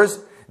knocking doors.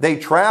 They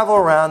travel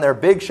around. They're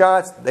big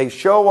shots. They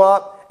show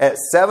up at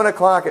 7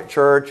 o'clock at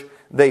church.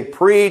 They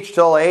preach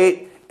till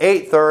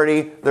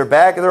 8:30. They're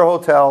back at their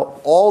hotel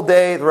all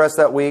day the rest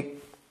of that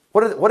week.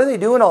 What are they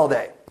doing all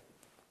day?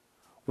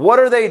 What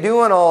are they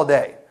doing all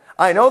day?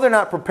 I know they're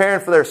not preparing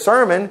for their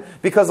sermon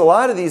because a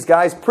lot of these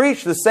guys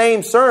preach the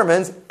same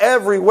sermons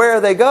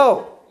everywhere they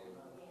go.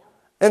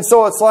 And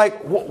so it's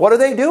like, what are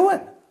they doing?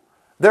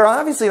 They're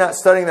obviously not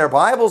studying their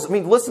Bibles. I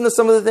mean, listen to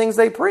some of the things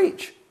they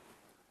preach.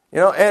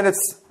 And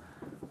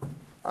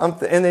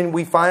and then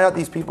we find out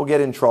these people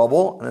get in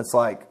trouble, and it's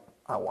like,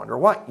 I wonder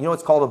what.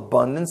 It's called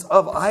abundance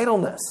of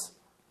idleness.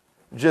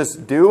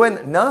 Just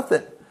doing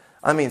nothing.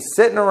 I mean,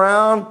 sitting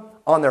around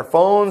on their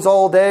phones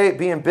all day,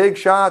 being big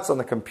shots on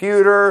the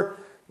computer,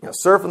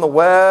 surfing the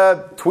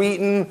web,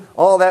 tweeting,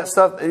 all that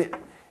stuff.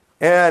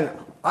 And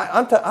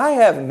I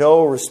have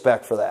no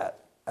respect for that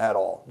at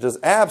all. Just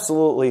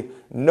absolutely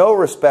no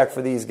respect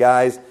for these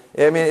guys.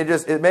 I mean,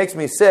 it makes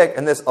me sick.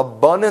 And this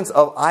abundance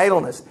of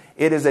idleness,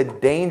 it is a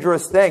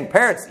dangerous thing.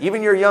 Parents,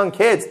 even your young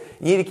kids,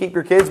 you need to keep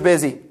your kids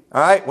busy.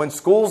 All right, when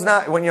school's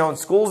not going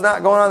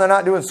on, they're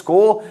not doing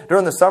school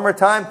during the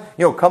summertime.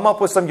 Come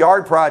up with some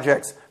yard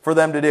projects for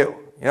them to do.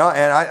 And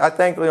I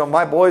think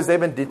my boys, they've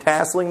been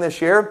detasseling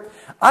this year.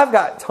 I've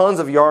got tons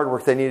of yard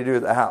work they need to do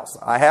at the house.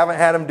 I haven't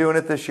had them doing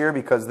it this year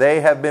because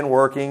they have been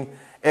working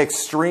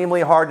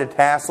extremely hard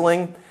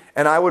detasseling,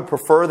 and I would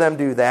prefer them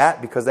do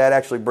that because that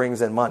actually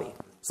brings in money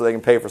so they can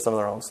pay for some of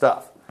their own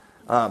stuff.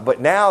 But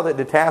now that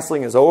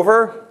detasseling is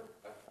over,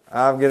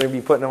 I'm going to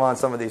be putting them on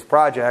some of these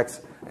projects,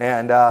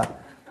 and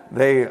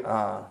they're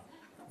not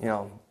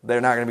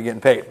going to be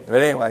getting paid.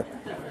 But anyway,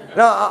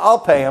 no, I'll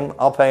pay them.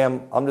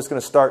 I'm just going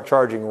to start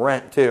charging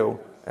rent too.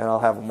 And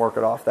I'll have them work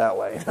it off that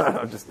way.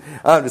 I'm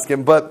just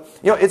kidding. But,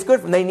 it's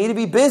good. They need to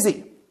be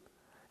busy.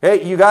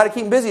 Okay? You got to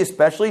keep them busy,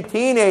 especially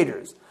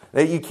teenagers.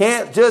 You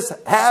can't just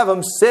have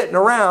them sitting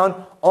around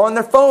on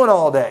their phone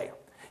all day.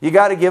 You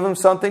got to give them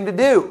something to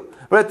do.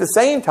 But at the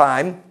same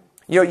time,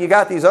 you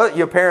got these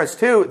other parents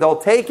too. They'll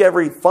take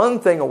every fun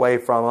thing away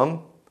from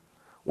them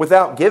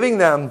without giving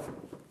them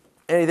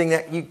anything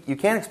that you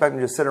can't expect them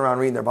to just sit around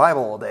reading their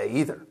Bible all day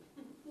either.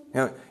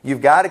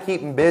 You've got to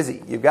keep them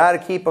busy. You've got to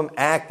keep them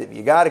active.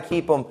 You've got to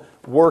keep them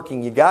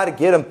working. You've got to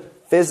get them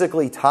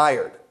physically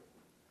tired.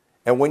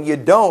 And when you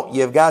don't,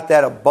 you've got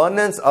that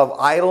abundance of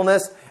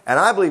idleness. And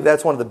I believe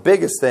that's one of the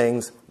biggest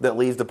things that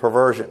leads to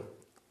perversion.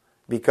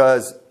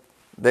 Because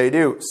they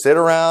do sit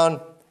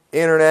around,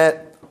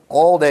 internet,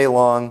 all day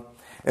long.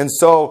 And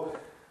so,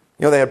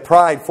 they had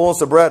pride,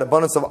 fullness of bread,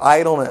 abundance of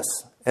idleness.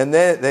 And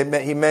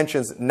then he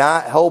mentions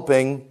not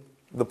helping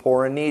the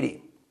poor and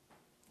needy.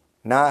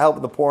 Not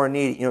helping the poor and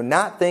needy.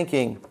 Not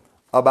thinking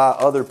about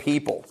other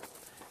people.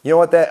 You know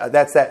what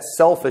that's that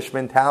selfish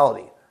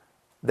mentality.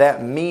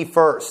 That me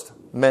first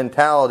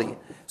mentality.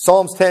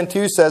 Psalms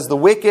 10:2 says, "The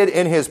wicked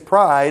in his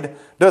pride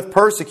doth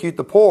persecute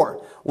the poor.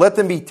 Let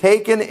them be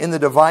taken in the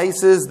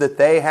devices that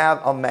they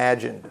have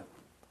imagined."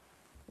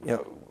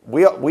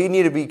 We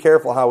need to be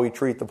careful how we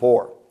treat the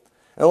poor.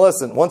 And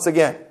listen, once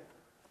again,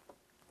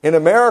 in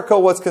America,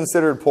 what's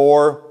considered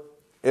poor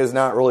is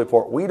not really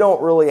poor. We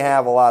don't really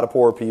have a lot of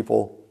poor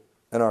people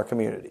in our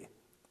community.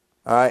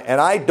 All right? And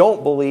I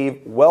don't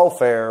believe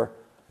welfare,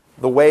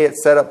 the way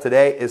it's set up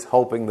today, is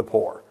helping the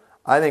poor.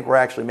 I think we're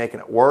actually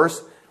making it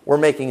worse. We're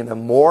making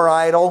them more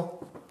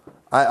idle.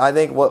 I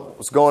think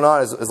what's going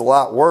on is a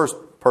lot worse,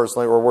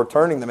 personally, or we're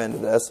turning them into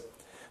this.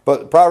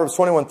 But Proverbs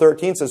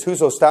 21:13 says,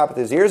 "Whoso stoppeth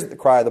his ears at the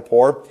cry of the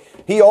poor,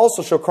 he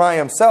also shall cry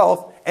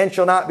himself, and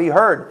shall not be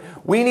heard."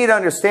 We need to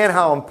understand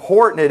how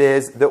important it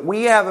is that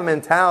we have a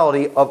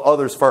mentality of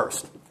others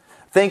first.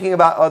 Thinking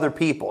about other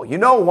people. You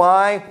know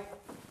why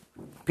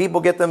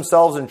people get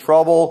themselves in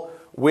trouble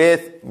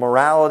with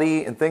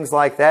morality and things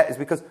like that? Is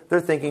because they're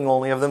thinking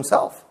only of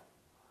themselves.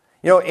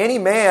 Any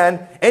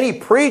man, any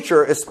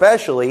preacher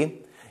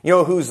especially,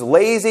 who's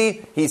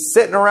lazy, he's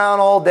sitting around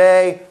all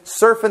day,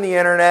 surfing the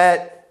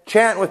internet,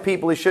 chatting with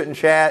people he shouldn't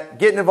chat,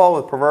 getting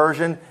involved with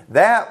perversion,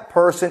 that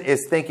person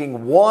is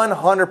thinking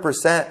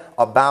 100%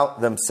 about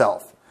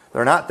themselves.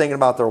 They're not thinking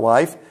about their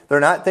wife. They're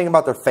not thinking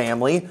about their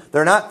family.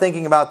 They're not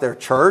thinking about their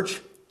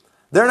church.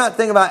 They're not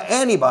thinking about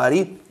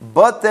anybody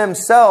but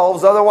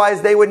themselves.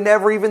 Otherwise, they would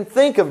never even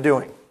think of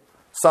doing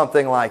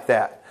something like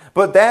that.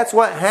 But that's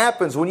what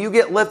happens when you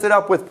get lifted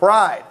up with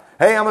pride.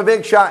 Hey, I'm a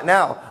big shot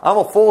now. I'm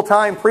a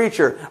full-time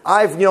preacher.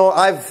 I've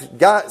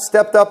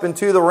stepped up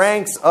into the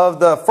ranks of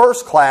the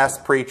first-class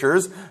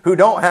preachers who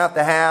don't have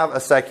to have a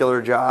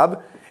secular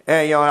job.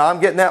 And, I'm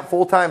getting that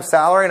full-time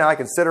salary, and I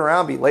can sit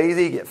around, be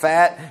lazy, get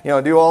fat,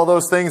 do all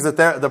those things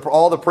that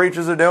all the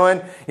preachers are doing.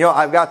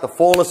 I've got the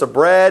fullness of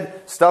bread,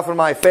 stuff in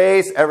my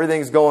face,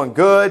 everything's going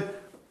good.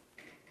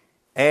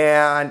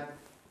 And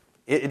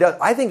it does.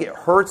 I think it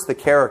hurts the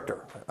character.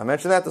 I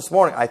mentioned that this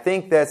morning. I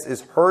think that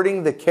is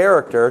hurting the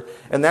character,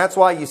 and that's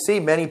why you see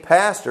many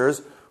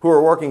pastors who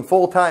are working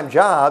full-time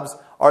jobs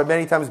are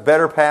many times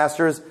better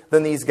pastors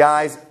than these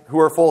guys who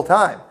are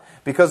full-time.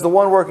 Because the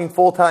one working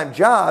full-time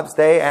jobs,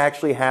 they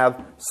actually have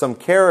some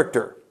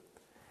character.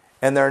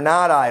 And they're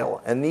not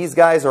idle. And these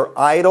guys are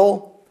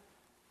idle,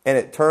 and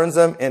it turns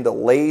them into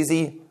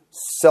lazy,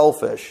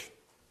 selfish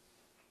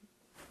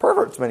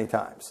perverts many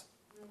times.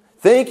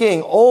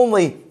 Thinking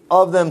only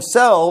of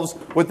themselves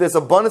with this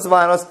abundance of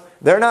idleness.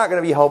 They're not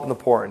going to be helping the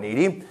poor and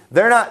needy.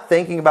 They're not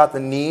thinking about the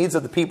needs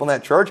of the people in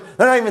that church.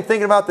 They're not even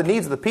thinking about the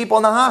needs of the people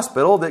in the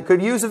hospital that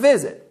could use a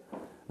visit.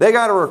 They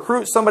got to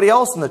recruit somebody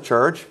else in the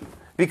church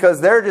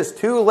because they're just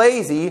too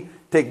lazy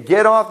to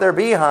get off their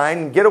behind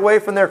and get away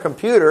from their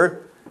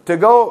computer to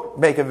go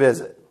make a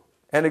visit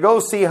and to go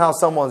see how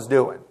someone's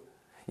doing.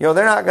 They're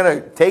not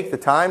going to take the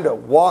time to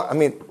walk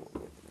the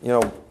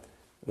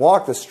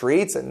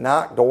streets and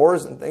knock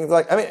doors and things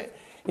like that.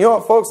 You know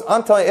what, folks?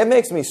 I'm telling you, it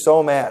makes me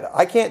so mad.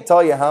 I can't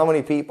tell you how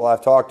many people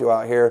I've talked to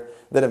out here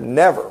that have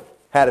never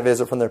had a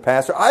visit from their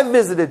pastor. I've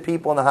visited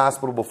people in the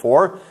hospital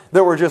before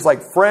that were just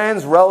like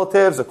friends,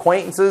 relatives,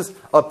 acquaintances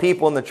of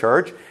people in the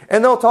church.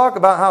 And they'll talk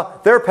about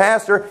how their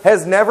pastor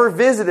has never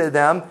visited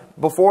them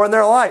before in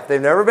their life. They've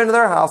never been to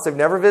their house. They've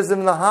never visited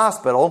them in the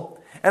hospital.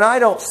 And I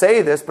don't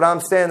say this, but I'm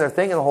standing there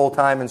thinking the whole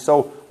time, and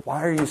so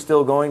why are you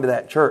still going to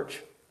that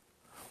church?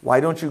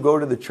 Why don't you go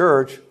to the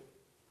church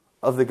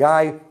of the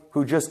guy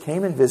who just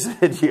came and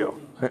visited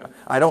you?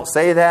 I don't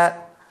say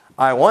that.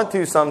 I want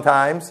to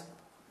sometimes.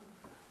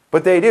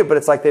 But they do. But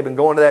it's like they've been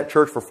going to that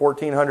church for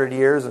 1,400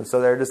 years, and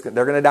so they're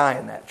going to die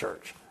in that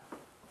church.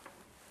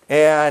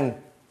 And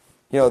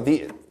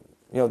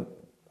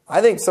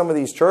I think some of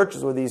these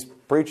churches where these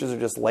preachers are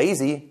just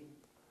lazy,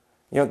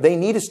 they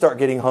need to start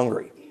getting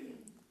hungry.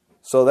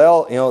 So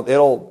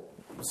it'll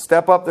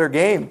step up their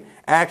game,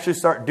 actually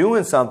start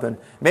doing something.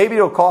 Maybe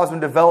it'll cause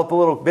them to develop a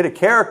little bit of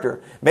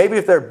character. Maybe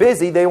if they're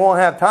busy, they won't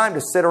have time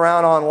to sit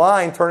around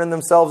online turning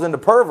themselves into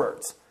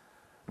perverts.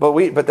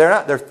 But they're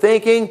not. They're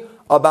thinking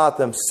about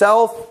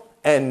themselves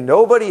and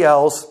nobody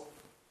else.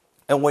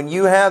 And when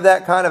you have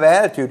that kind of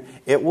attitude,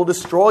 it will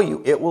destroy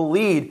you. It will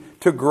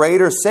lead to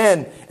greater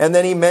sin. And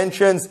then he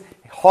mentions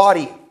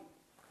haughty.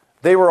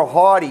 They were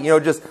haughty,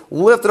 just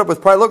lifted up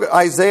with pride. Look at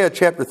Isaiah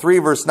chapter 3,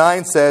 verse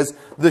 9 says,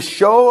 "The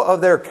show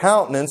of their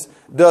countenance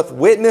doth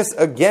witness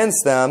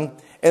against them,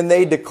 and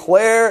they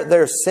declare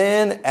their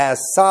sin as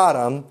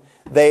Sodom.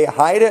 They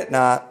hide it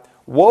not.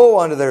 Woe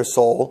unto their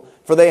soul,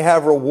 for they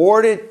have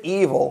rewarded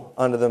evil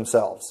unto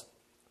themselves."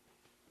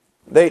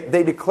 They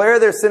declare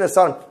their sin as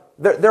Sodom.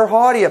 They're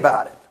haughty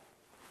about it.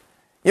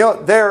 You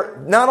know, they're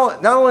not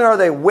only are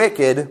they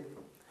wicked,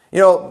 you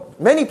know,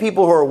 many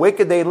people who are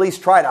wicked, they at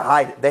least try to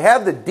hide it. They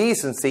have the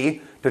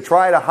decency to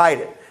try to hide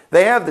it.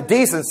 They have the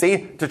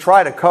decency to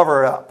try to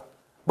cover it up.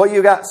 But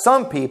you got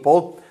some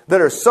people that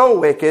are so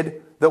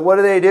wicked that what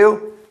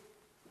do?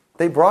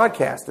 They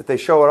broadcast it. They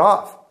show it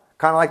off.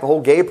 Kind of like the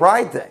whole gay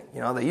pride thing.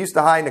 You know, they used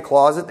to hide in the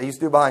closet. They used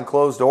to do behind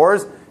closed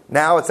doors.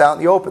 Now it's out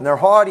in the open. They're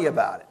haughty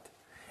about it.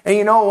 And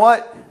you know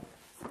what?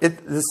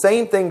 The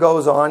same thing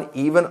goes on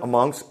even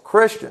amongst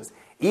Christians.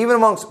 Even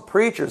amongst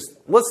preachers.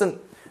 Listen,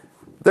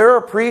 there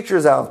are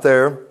preachers out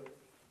there.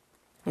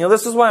 You know,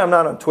 this is why I'm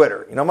not on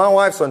Twitter. You know, my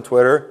wife's on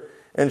Twitter,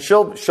 and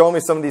she'll show me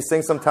some of these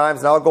things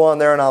sometimes, and I'll go on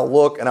there and I'll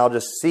look, and I'll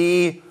just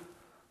see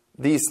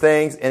these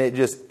things, and it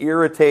just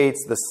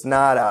irritates the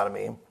snot out of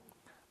me.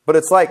 But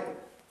it's like,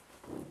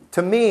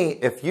 to me,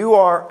 if you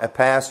are a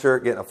pastor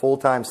getting a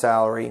full-time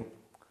salary,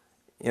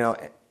 you know,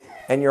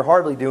 and you're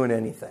hardly doing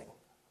anything,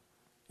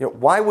 you know,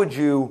 why would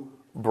you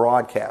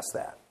broadcast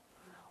that?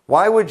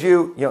 Why would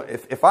you, you know,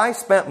 if I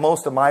spent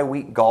most of my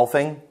week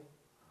golfing,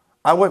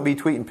 I wouldn't be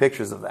tweeting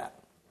pictures of that.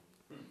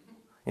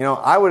 You know,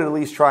 I would at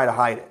least try to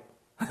hide it.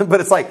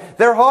 But it's like,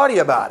 they're haughty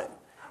about it.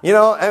 You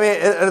know, I mean,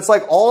 it's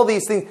like all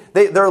these things,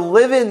 they're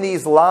living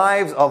these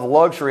lives of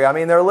luxury. I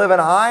mean, they're living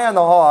high on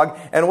the hog,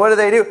 and what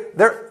do?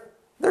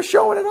 They're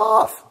showing it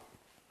off.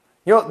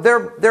 You know,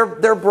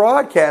 they're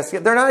broadcasting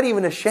it. They're not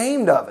even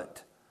ashamed of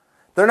it.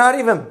 They're not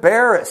even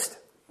embarrassed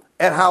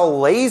at how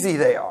lazy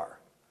they are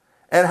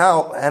and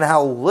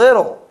how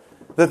little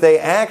that they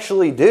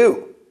actually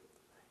do.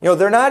 You know,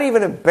 they're not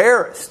even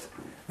embarrassed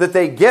that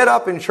they get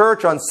up in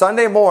church on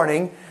Sunday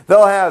morning.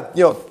 They'll have,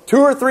 you know,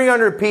 200 or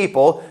 300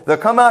 people. They'll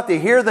come out to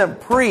hear them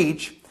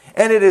preach,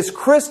 and it is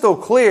crystal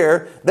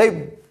clear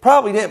they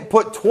probably didn't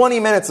put 20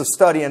 minutes of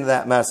study into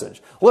that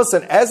message.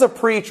 Listen, as a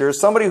preacher,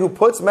 somebody who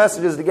puts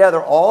messages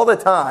together all the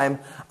time,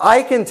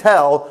 I can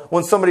tell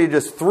when somebody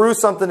just threw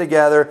something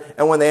together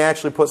and when they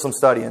actually put some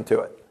study into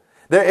it.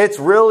 It's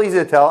real easy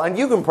to tell, and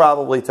you can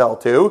probably tell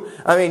too.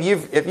 I mean,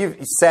 if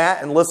you've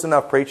sat and listened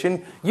enough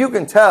preaching, you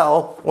can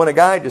tell when a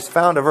guy just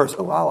found a verse.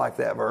 Oh, I like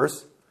that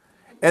verse.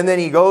 And then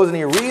he goes and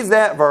he reads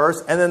that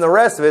verse, and then the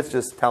rest of it's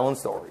just telling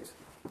stories.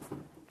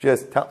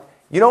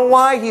 You know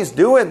why he's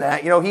doing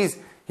that? You know,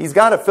 he's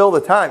got to fill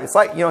the time. It's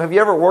like, you know, have you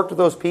ever worked with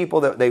those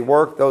people that they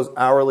work those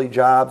hourly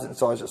jobs, and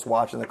so I was just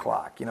watching the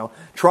clock, you know,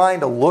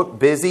 trying to look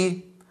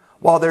busy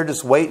while they're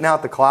just waiting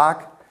out the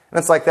clock? And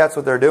it's like that's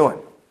what they're doing.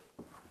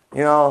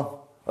 You know,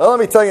 well, let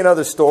me tell you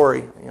another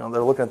story. You know,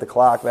 they're looking at the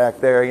clock back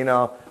there, you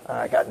know,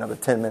 I got another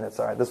 10 minutes.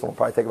 All right, this one will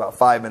probably take about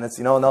 5 minutes,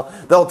 you know,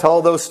 and they'll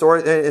tell those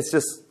stories. It's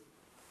just,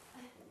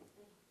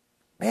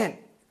 man,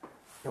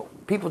 you know,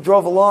 people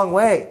drove a long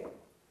way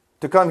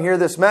to come hear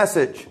this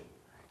message.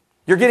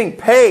 You're getting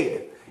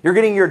paid. You're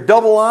getting your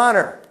double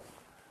honor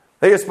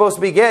that you're supposed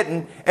to be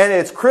getting, and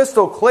it's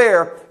crystal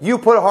clear you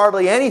put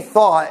hardly any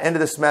thought into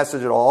this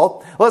message at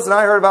all. Listen,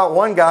 I heard about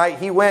one guy.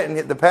 He went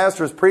and the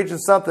pastor was preaching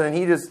something, and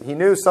he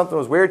knew something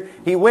was weird.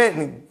 He went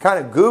and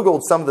kind of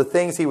Googled some of the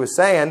things he was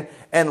saying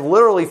and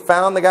literally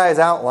found the guy's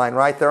outline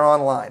right there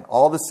online.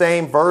 All the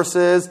same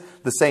verses,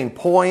 the same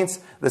points,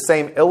 the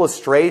same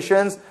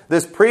illustrations.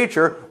 This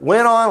preacher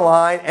went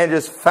online and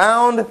just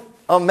found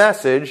a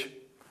message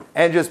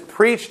and just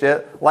preached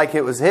it like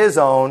it was his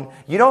own.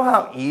 You know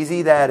how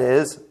easy that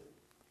is?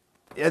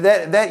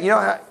 That you know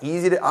how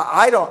easy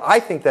I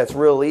think that's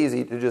real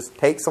easy to just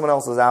take someone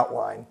else's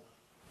outline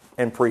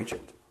and preach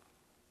it.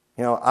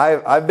 You know,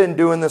 I've been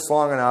doing this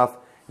long enough.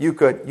 You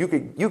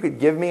could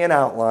give me an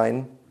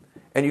outline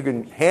and you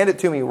can hand it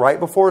to me right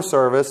before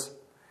service,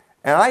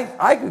 and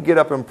I could get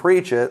up and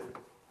preach it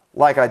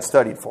like I'd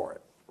studied for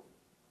it.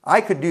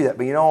 I could do that,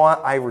 but you know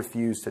what? I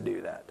refuse to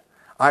do that.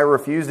 I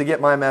refuse to get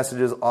my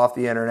messages off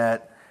the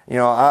internet. You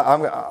know,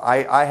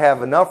 I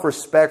have enough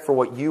respect for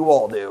what you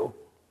all do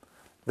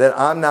that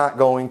I'm not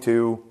going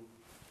to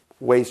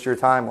waste your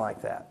time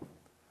like that.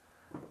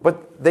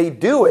 But they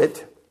do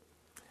it.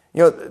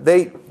 You know,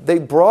 they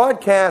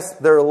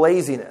broadcast their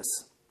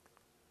laziness,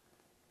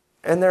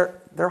 and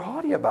they're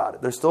haughty about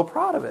it. They're still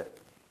proud of it.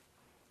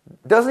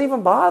 It doesn't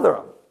even bother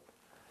them.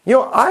 You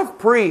know, I've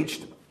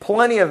preached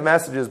plenty of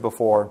messages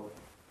before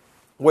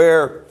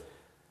where,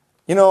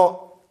 you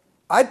know,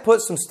 I'd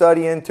put some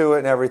study into it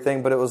and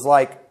everything, but it was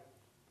like,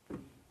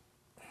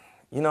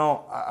 you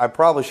know, I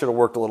probably should have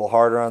worked a little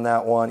harder on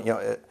that one. You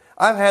know,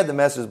 I've had the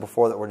messages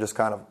before that were just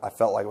kind of, I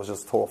felt like it was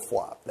just a total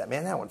flop. That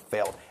one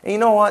failed. And you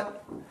know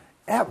what?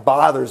 That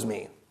bothers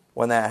me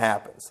when that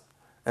happens.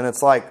 And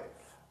it's like,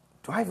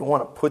 do I even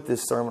want to put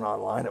this sermon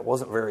online? It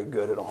wasn't very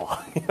good at all.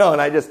 You know,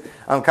 and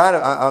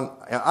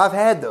I've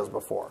had those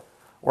before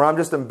where I'm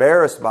just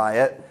embarrassed by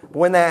it. But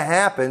when that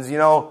happens, you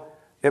know,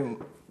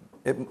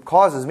 it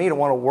causes me to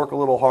want to work a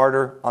little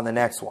harder on the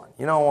next one.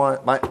 You know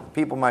what?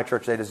 People in my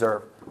church, they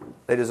deserve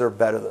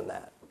better than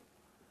that.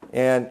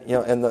 And you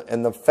know,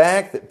 and the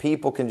fact that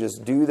people can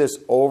just do this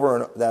over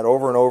and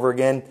over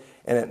again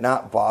and it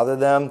not bother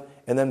them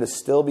and them to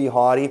still be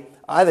haughty,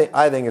 I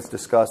think it's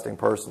disgusting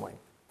personally.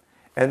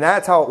 And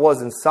that's how it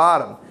was in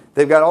Sodom.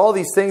 They've got all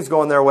these things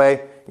going their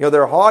way.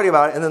 they're haughty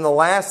about it. And then the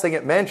last thing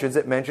it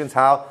mentions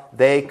how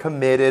they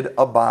committed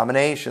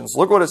abominations.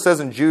 Look what it says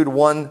in Jude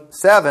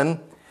 1:7.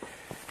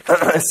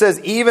 It says,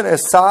 even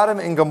as Sodom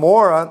and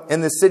Gomorrah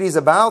and the cities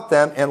about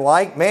them, in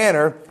like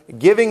manner,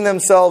 giving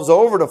themselves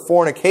over to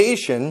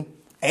fornication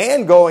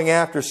and going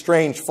after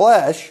strange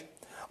flesh,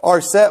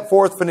 are set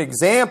forth for an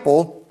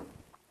example,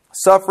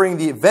 suffering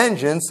the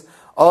vengeance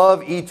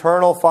of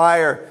eternal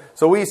fire.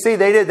 So we see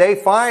they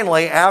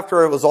finally,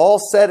 after it was all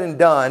said and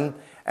done,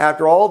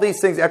 after all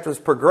these things, after this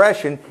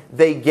progression,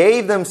 they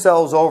gave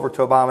themselves over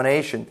to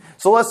abomination.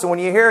 So listen, when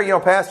you hear,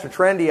 Pastor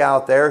Trendy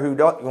out there who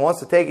wants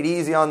to take it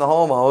easy on the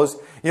homos,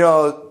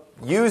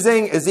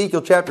 using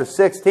Ezekiel chapter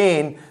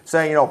 16,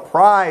 saying,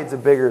 pride's a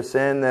bigger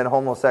sin than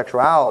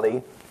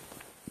homosexuality,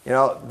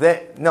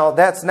 no,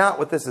 that's not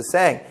what this is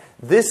saying.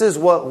 This is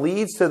what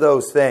leads to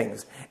those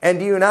things. And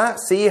do you not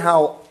see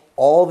how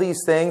all these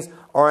things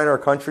are in our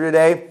country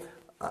today?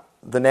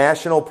 The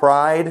national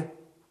pride,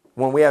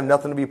 when we have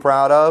nothing to be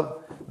proud of,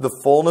 the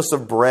fullness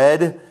of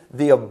bread,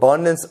 the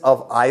abundance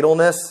of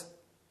idleness.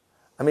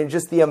 I mean,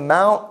 just the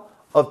amount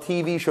of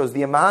TV shows,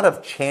 the amount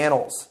of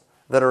channels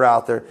that are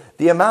out there,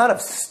 the amount of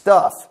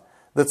stuff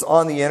that's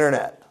on the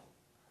internet.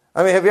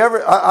 I mean, have you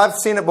ever, I've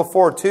seen it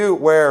before too,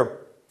 where,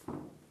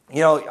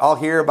 I'll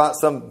hear about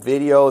some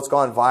video, it's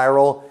gone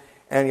viral,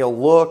 and you'll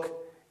look,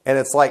 and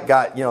it's like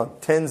got,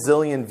 10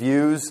 zillion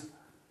views,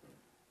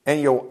 and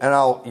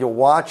you'll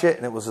watch it,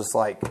 and it was just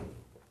like,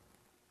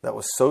 that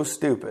was so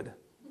stupid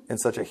and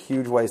such a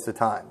huge waste of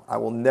time. I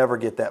will never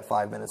get that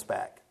 5 minutes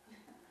back.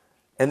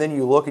 And then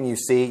you look and you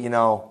see,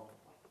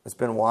 it's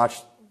been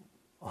watched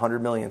 100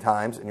 million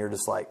times, and you're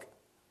just like,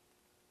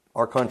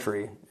 our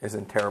country is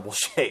in terrible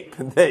shape.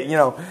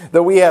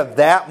 That we have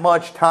that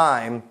much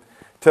time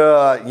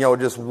to,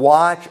 just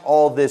watch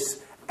all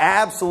this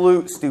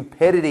absolute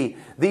stupidity.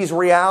 These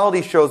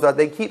reality shows,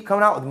 they keep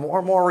coming out with more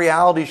and more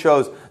reality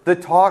shows. The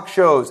talk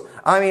shows.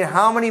 I mean,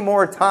 how many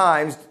more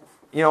times,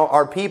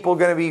 are people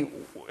going to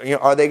be,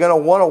 are they going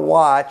to want to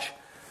watch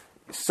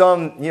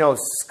some,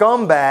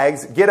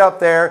 scumbags get up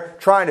there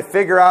trying to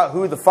figure out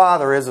who the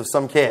father is of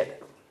some kid?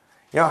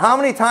 How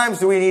many times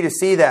do we need to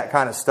see that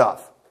kind of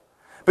stuff?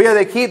 But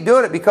they keep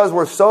doing it because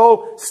we're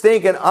so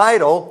stinking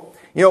idle.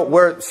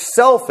 We're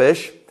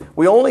selfish.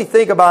 We only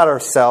think about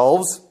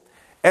ourselves,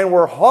 and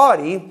we're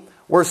haughty.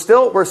 We're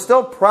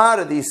still proud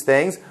of these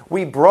things.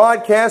 We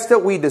broadcast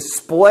it. We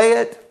display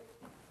it,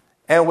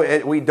 and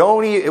we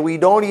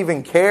don't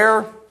even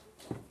care.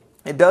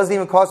 It doesn't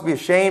even cause us to be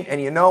ashamed.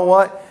 And you know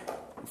what?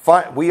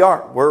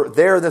 We're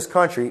there in this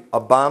country.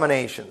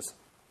 Abominations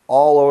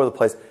all over the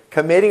place.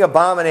 Committing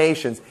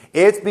abominations.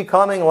 It's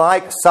becoming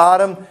like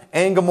Sodom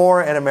and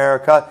Gomorrah in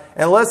America.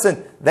 And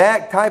listen,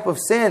 that type of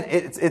sin,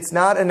 it's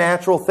not a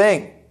natural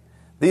thing.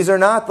 These are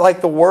not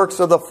like the works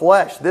of the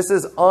flesh. This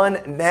is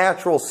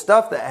unnatural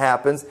stuff that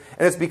happens.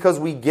 And it's because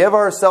we give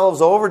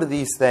ourselves over to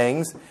these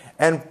things.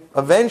 And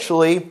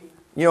eventually,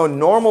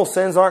 normal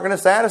sins aren't going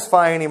to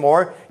satisfy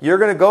anymore. You're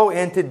going to go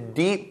into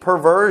deep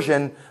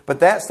perversion. But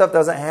that stuff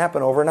doesn't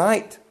happen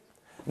overnight.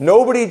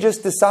 Nobody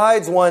just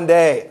decides one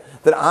day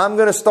that I'm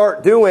going to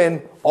start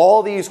doing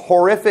all these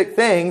horrific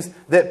things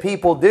that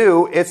people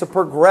do. It's a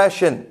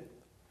progression.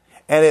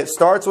 And it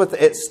starts with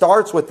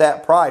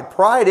that pride.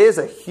 Pride is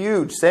a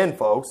huge sin,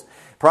 folks.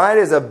 Pride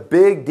is a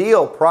big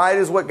deal. Pride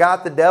is what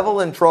got the devil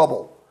in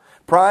trouble.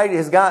 Pride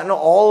has gotten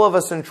all of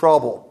us in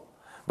trouble.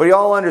 But you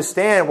all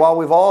understand, while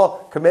we've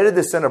all committed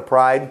the sin of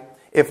pride,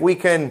 if we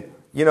can,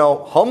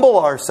 humble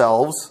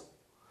ourselves,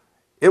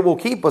 it will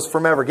keep us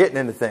from ever getting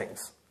into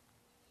things.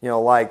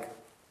 Like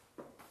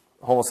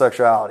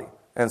homosexuality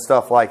and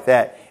stuff like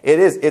that.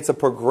 It's a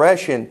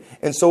progression.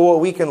 And so what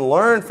we can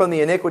learn from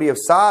the iniquity of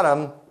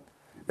Sodom,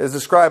 as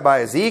described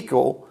by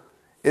Ezekiel,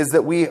 is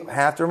that we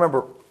have to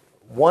remember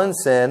one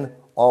sin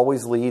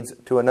always leads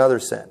to another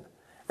sin.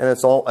 And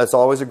it's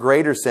always a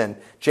greater sin.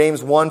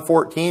 James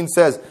 1:14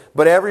 says,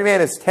 but every man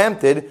is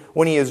tempted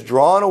when he is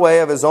drawn away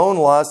of his own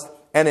lust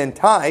and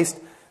enticed.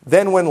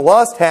 Then when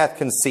lust hath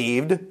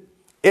conceived,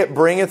 it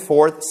bringeth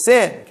forth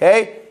sin.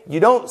 Okay? You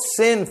don't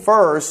sin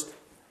first,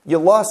 you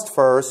lust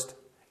first,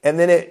 and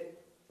then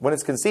when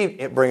it's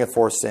conceived, it bringeth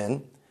forth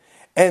sin.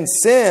 And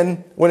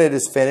sin, when it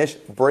is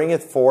finished,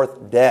 bringeth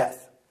forth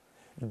death.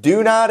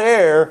 Do not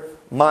err,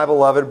 my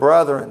beloved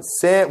brethren.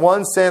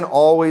 One sin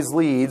always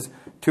leads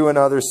to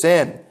another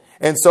sin.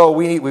 And so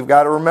we've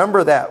got to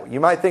remember that. You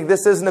might think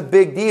this isn't a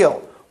big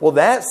deal. Well,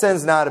 that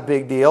sin's not a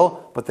big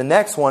deal, but the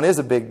next one is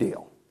a big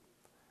deal.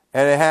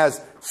 And it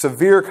has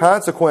severe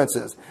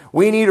consequences.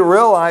 We need to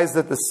realize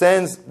that the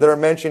sins that are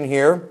mentioned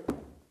here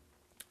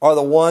are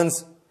the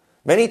ones,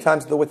 many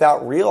times,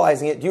 without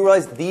realizing it. Do you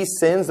realize these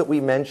sins that we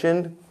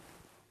mentioned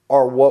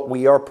are what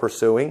we are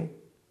pursuing?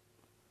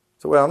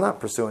 So, well, I'm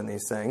not pursuing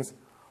these things.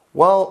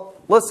 Well,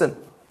 listen,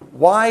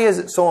 why is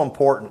it so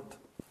important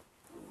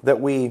that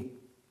we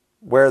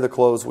wear the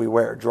clothes we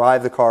wear,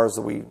 drive the cars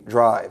that we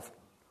drive,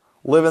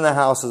 live in the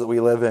houses that we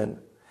live in?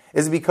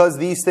 Is it because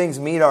these things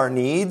meet our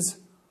needs,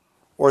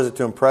 or is it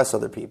to impress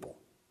other people?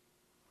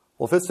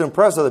 Well, if it's to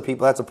impress other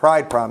people, that's a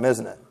pride problem,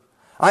 isn't it?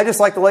 I just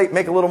like to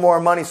make a little more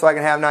money so I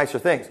can have nicer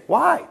things.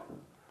 Why?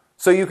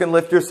 So you can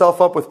lift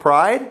yourself up with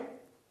pride?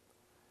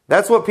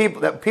 That's what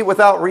people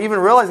without even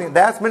realizing,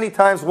 that's many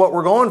times what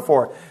we're going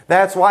for.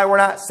 That's why we're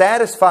not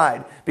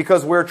satisfied,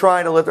 because we're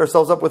trying to lift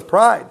ourselves up with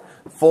pride.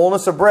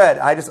 Fullness of bread.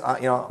 I just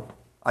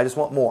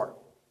want more.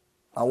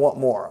 I want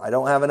more. I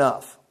don't have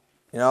enough.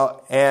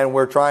 And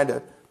we're trying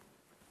to,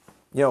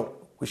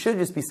 we should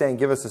just be saying,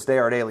 give us this day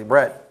our daily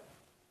bread.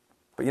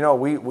 But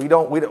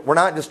we're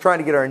not just trying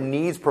to get our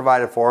needs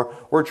provided for.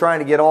 We're trying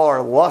to get all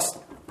our lust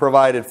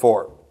provided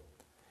for.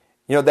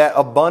 That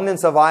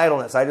abundance of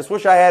idleness. I just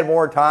wish I had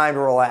more time to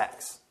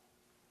relax.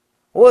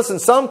 Well, listen,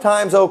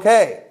 sometimes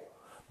okay.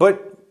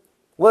 But,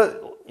 we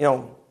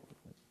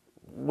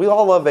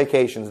all love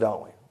vacations,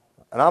 don't we?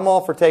 And I'm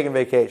all for taking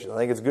vacations. I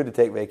think it's good to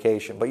take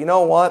vacation. But you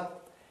know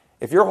what?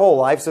 If your whole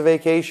life's a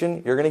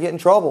vacation, you're going to get in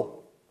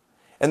trouble.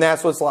 And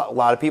that's what a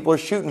lot of people are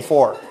shooting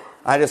for.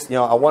 I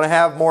want to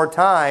have more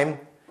time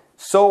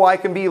so I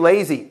can be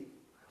lazy.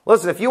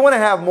 Listen, if you want to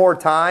have more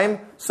time,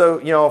 so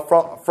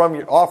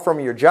from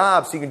your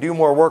job, so you can do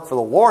more work for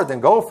the Lord, then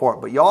go for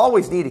it. But you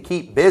always need to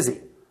keep busy.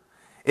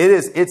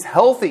 It's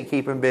healthy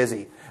keeping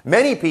busy.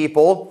 Many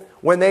people,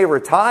 when they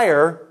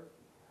retire,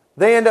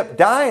 they end up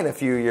dying a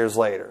few years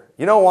later.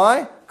 You know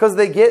why? Because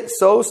they get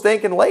so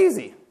stinking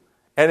lazy,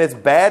 and it's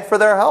bad for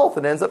their health.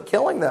 It ends up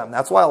killing them.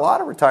 That's why a lot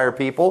of retired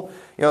people,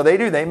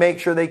 they make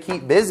sure they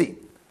keep busy,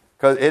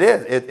 because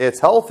it's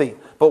healthy.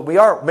 But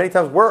many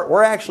times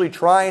we're actually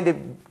trying to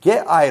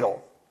get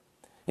idle.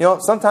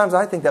 Sometimes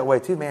I think that way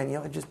too, man.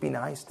 It'd just be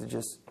nice to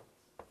just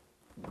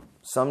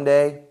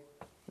someday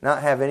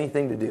not have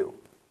anything to do.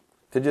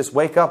 To just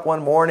wake up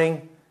one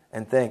morning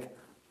and think,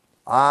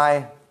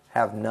 I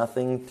have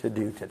nothing to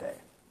do today.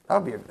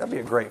 That'd be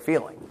a great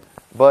feeling.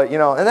 But,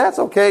 and that's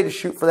okay to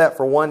shoot for that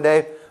for one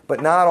day, but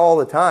not all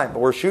the time. But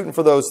we're shooting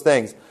for those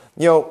things.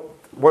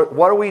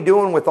 What are we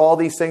doing with all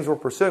these things we're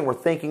pursuing? We're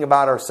thinking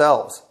about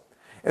ourselves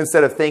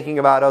instead of thinking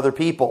about other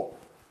people.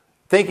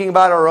 Thinking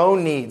about our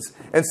own needs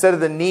instead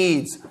of the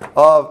needs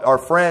of our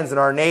friends and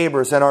our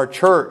neighbors and our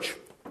church.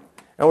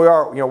 And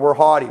we're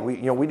haughty. We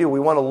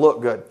want to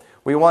look good.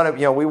 We want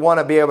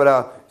to be able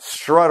to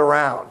strut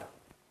around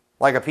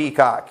like a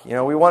peacock. We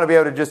want to be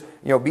able to just,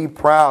 be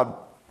proud.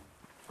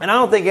 And I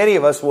don't think any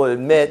of us will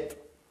admit,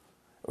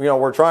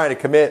 we're trying to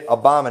commit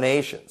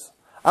abominations.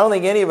 I don't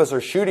think any of us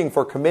are shooting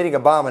for committing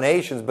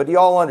abominations, but you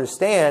all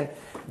understand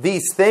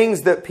these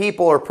things that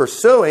people are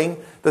pursuing,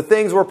 the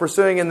things we're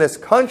pursuing in this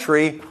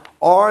country,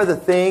 are the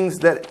things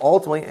that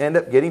ultimately end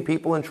up getting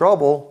people in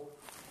trouble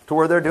to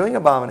where they're doing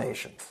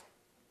abominations.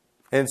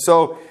 And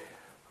so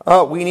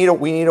we need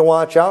to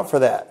watch out for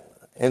that.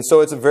 And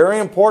so it's very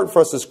important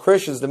for us as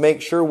Christians to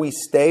make sure we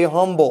stay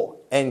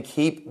humble and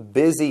keep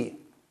busy.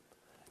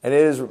 And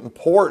it is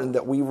important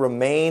that we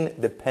remain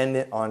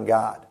dependent on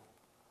God.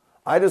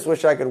 I just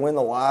wish I could win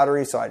the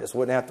lottery so I just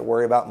wouldn't have to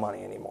worry about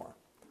money anymore.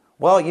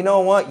 Well, you know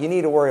what? You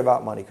need to worry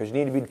about money because you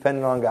need to be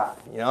dependent on God.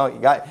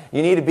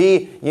 You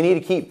need to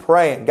keep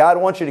praying.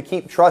 God wants you to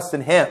keep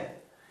trusting Him.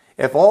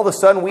 If all of a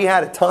sudden we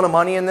had a ton of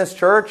money in this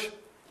church,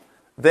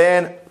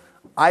 then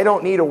I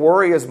don't need to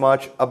worry as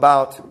much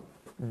about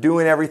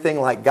doing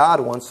everything like God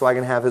wants so I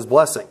can have His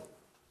blessing.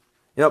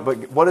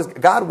 But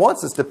God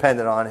wants us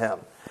dependent on Him.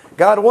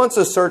 God wants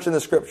us searching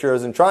the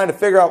Scriptures and trying to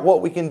figure out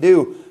what we can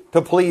do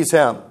to please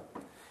Him.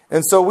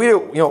 And so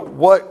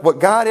what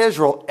God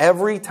Israel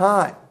every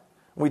time.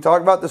 We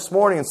talked about this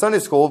morning in Sunday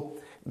school,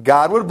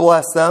 God would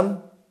bless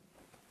them,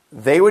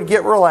 they would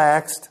get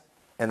relaxed,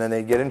 and then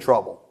they'd get in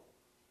trouble.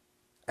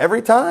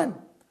 Every time.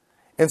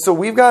 And so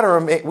we've got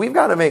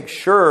to make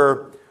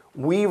sure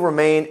we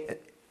remain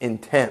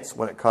intense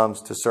when it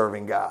comes to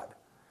serving God.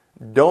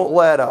 Don't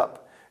let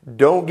up.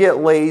 Don't get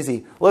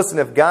lazy. Listen,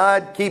 if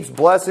God keeps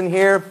blessing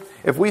here,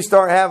 if we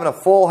start having a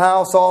full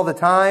house all the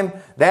time,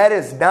 that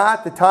is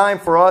not the time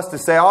for us to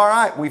say, all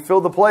right, we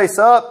filled the place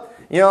up.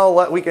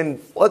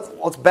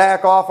 Let's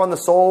back off on the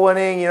soul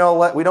winning.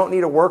 We don't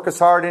need to work as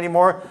hard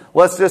anymore.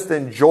 Let's just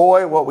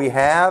enjoy what we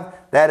have.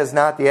 That is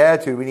not the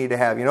attitude we need to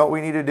have. You know what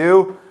we need to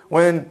do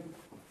when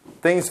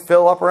things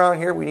fill up around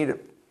here?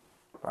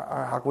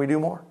 How can we do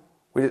more?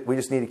 We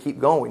just need to keep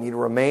going. We need to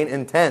remain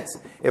intense.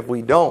 If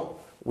we don't,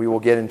 we will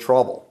get in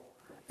trouble.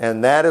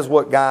 And that is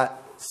what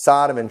got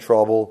Sodom in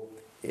trouble.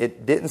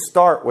 It didn't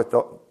start with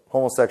the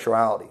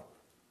homosexuality.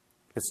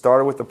 It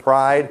started with the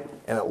pride,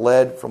 and it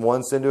led from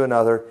one sin to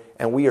another.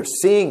 And we are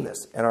seeing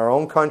this in our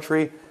own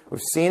country.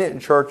 We've seen it in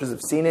churches.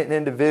 We've seen it in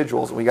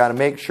individuals. We got to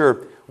make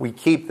sure we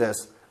keep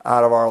this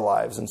out of our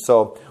lives. And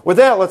so with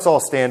that, let's all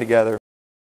stand together.